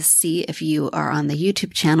got to see if you are on the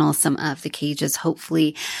YouTube channel. Some of the cages,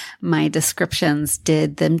 hopefully my descriptions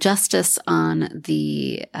did them justice on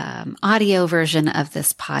the audio version of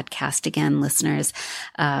this podcast. Again, listeners,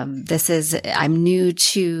 I'm new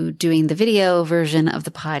to doing the video version of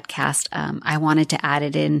the podcast. I wanted to add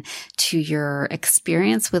it in to your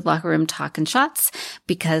experience with Locker Room Talk and Shots,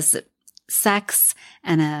 because sex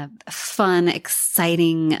and a fun,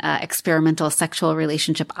 exciting, experimental sexual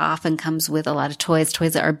relationship often comes with a lot of toys.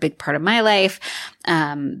 Toys are a big part of my life.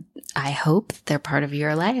 I hope they're part of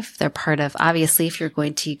your life. They're part of, obviously, if you're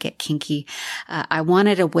going to get kinky. I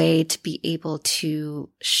wanted a way to be able to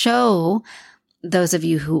show those of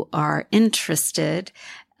you who are interested,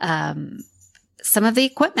 some of the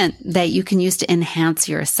equipment that you can use to enhance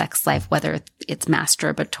your sex life, whether it's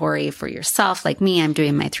masturbatory for yourself, like me, I'm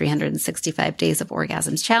doing my 365 days of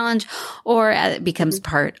orgasms challenge, or it becomes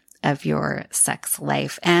part of your sex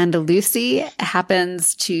life. And Lucy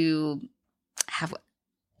happens to have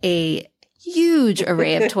a huge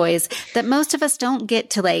array of toys that most of us don't get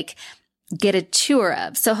to get a tour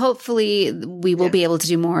of. So hopefully we will be able to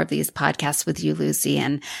do more of these podcasts with you, Lucy.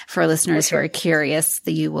 And for listeners who are curious,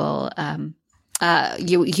 that you will,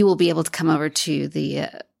 you will be able to come over to the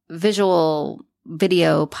visual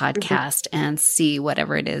video podcast and see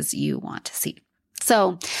whatever it is you want to see.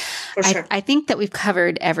 So I think that we've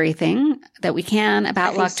covered everything that we can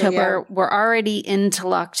about Locktober. We're already into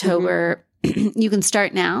Locktober. You can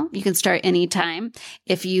start now. You can start anytime.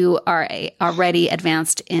 If you are already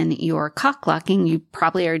advanced in your cock locking, you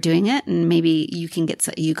probably are doing it, and maybe you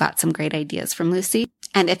got some great ideas from Lucy.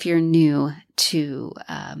 And if you're new to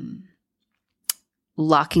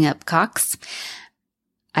locking up cocks,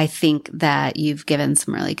 I think that you've given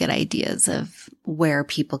some really good ideas of where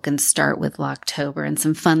people can start with Locktober and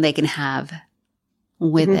some fun they can have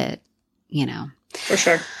with it, For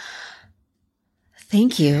sure.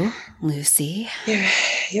 Thank you, Lucy.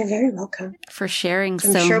 You're very welcome for sharing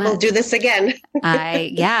so much. I'm sure we'll do this again.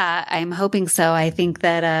 I'm hoping so. I think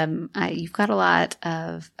that you've got a lot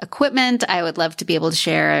of equipment. I would love to be able to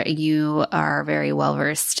share. You are very well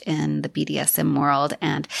versed in the BDSM world,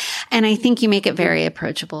 and I think you make it very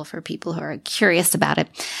approachable for people who are curious about it.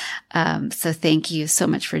 So thank you so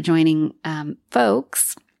much for joining,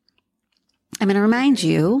 folks. I'm going to remind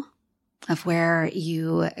you of where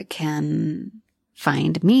you can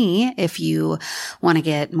find me if you want to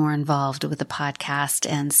get more involved with the podcast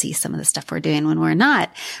and see some of the stuff we're doing when we're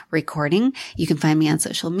not recording. You can find me on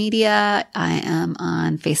social media. I am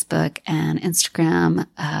on Facebook and Instagram,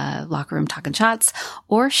 Locker Room Talk and Shots,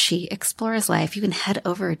 or She Explores Life. You can head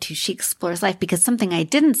over to She Explores Life, because something I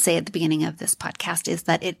didn't say at the beginning of this podcast is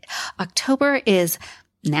that October is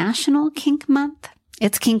National Kink Month.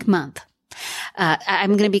 It's Kink Month.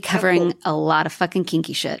 I'm going to be covering a lot of fucking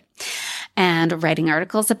kinky shit and writing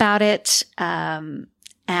articles about it. And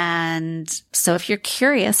so if you're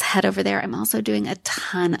curious, head over there. I'm also doing a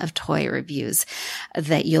ton of toy reviews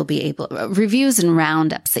that you'll be reviews and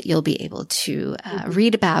roundups that you'll be able to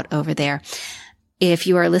read about over there. If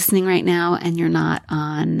you are listening right now and you're not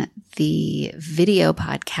on the video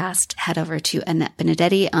podcast, head over to Annette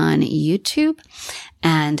Benedetti on YouTube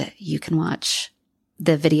and you can watch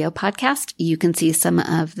the video podcast. You can see some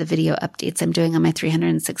of the video updates I'm doing on my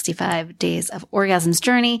 365 days of orgasms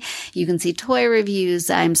journey. You can see toy reviews.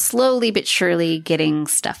 I'm slowly but surely getting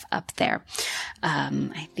stuff up there.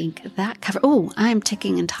 I think that I'm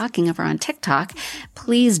ticking and talking over on TikTok.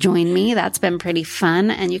 Please join me. That's been pretty fun.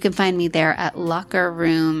 And you can find me there at Locker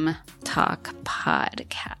Room Talk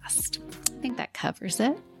Podcast. I think that covers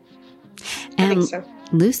it. And I think so.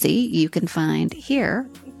 Lucy, you can find here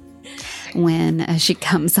when she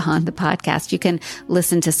comes on the podcast. You can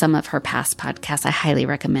listen to some of her past podcasts. I highly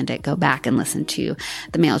recommend it. Go back and listen to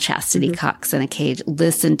the male chastity cocks in a cage.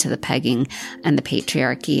 Listen to the pegging and the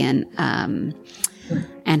patriarchy and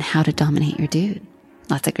how to dominate your dude.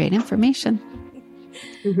 Lots of great information.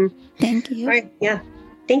 Thank you. All right. Yeah.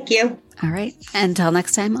 Thank you. All right. Until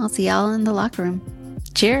next time, I'll see y'all in the locker room.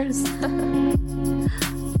 Cheers. Ring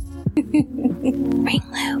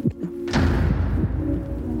loop.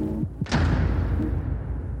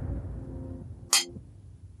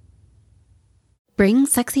 Bring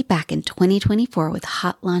sexy back in 2024 with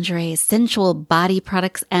hot lingerie, sensual body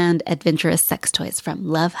products, and adventurous sex toys from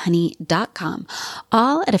lovehoney.com.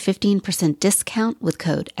 All at a 15% discount with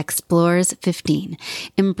code EXPLORES15.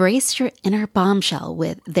 Embrace your inner bombshell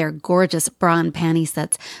with their gorgeous bra and panty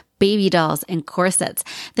sets, baby dolls, and corsets.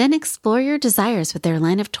 Then explore your desires with their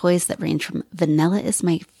line of toys that range from vanilla is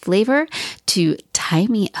my flavor to tie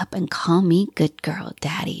me up and call me good girl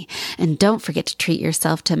daddy. And don't forget to treat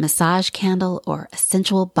yourself to a massage candle or a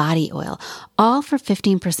sensual body oil, all for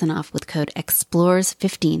 15% off with code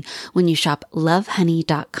EXPLORES15 when you shop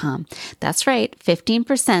lovehoney.com. That's right,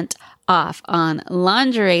 15% off on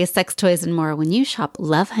lingerie, sex toys, and more when you shop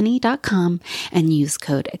lovehoney.com and use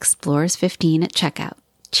code EXPLORES15 at checkout.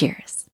 Cheers.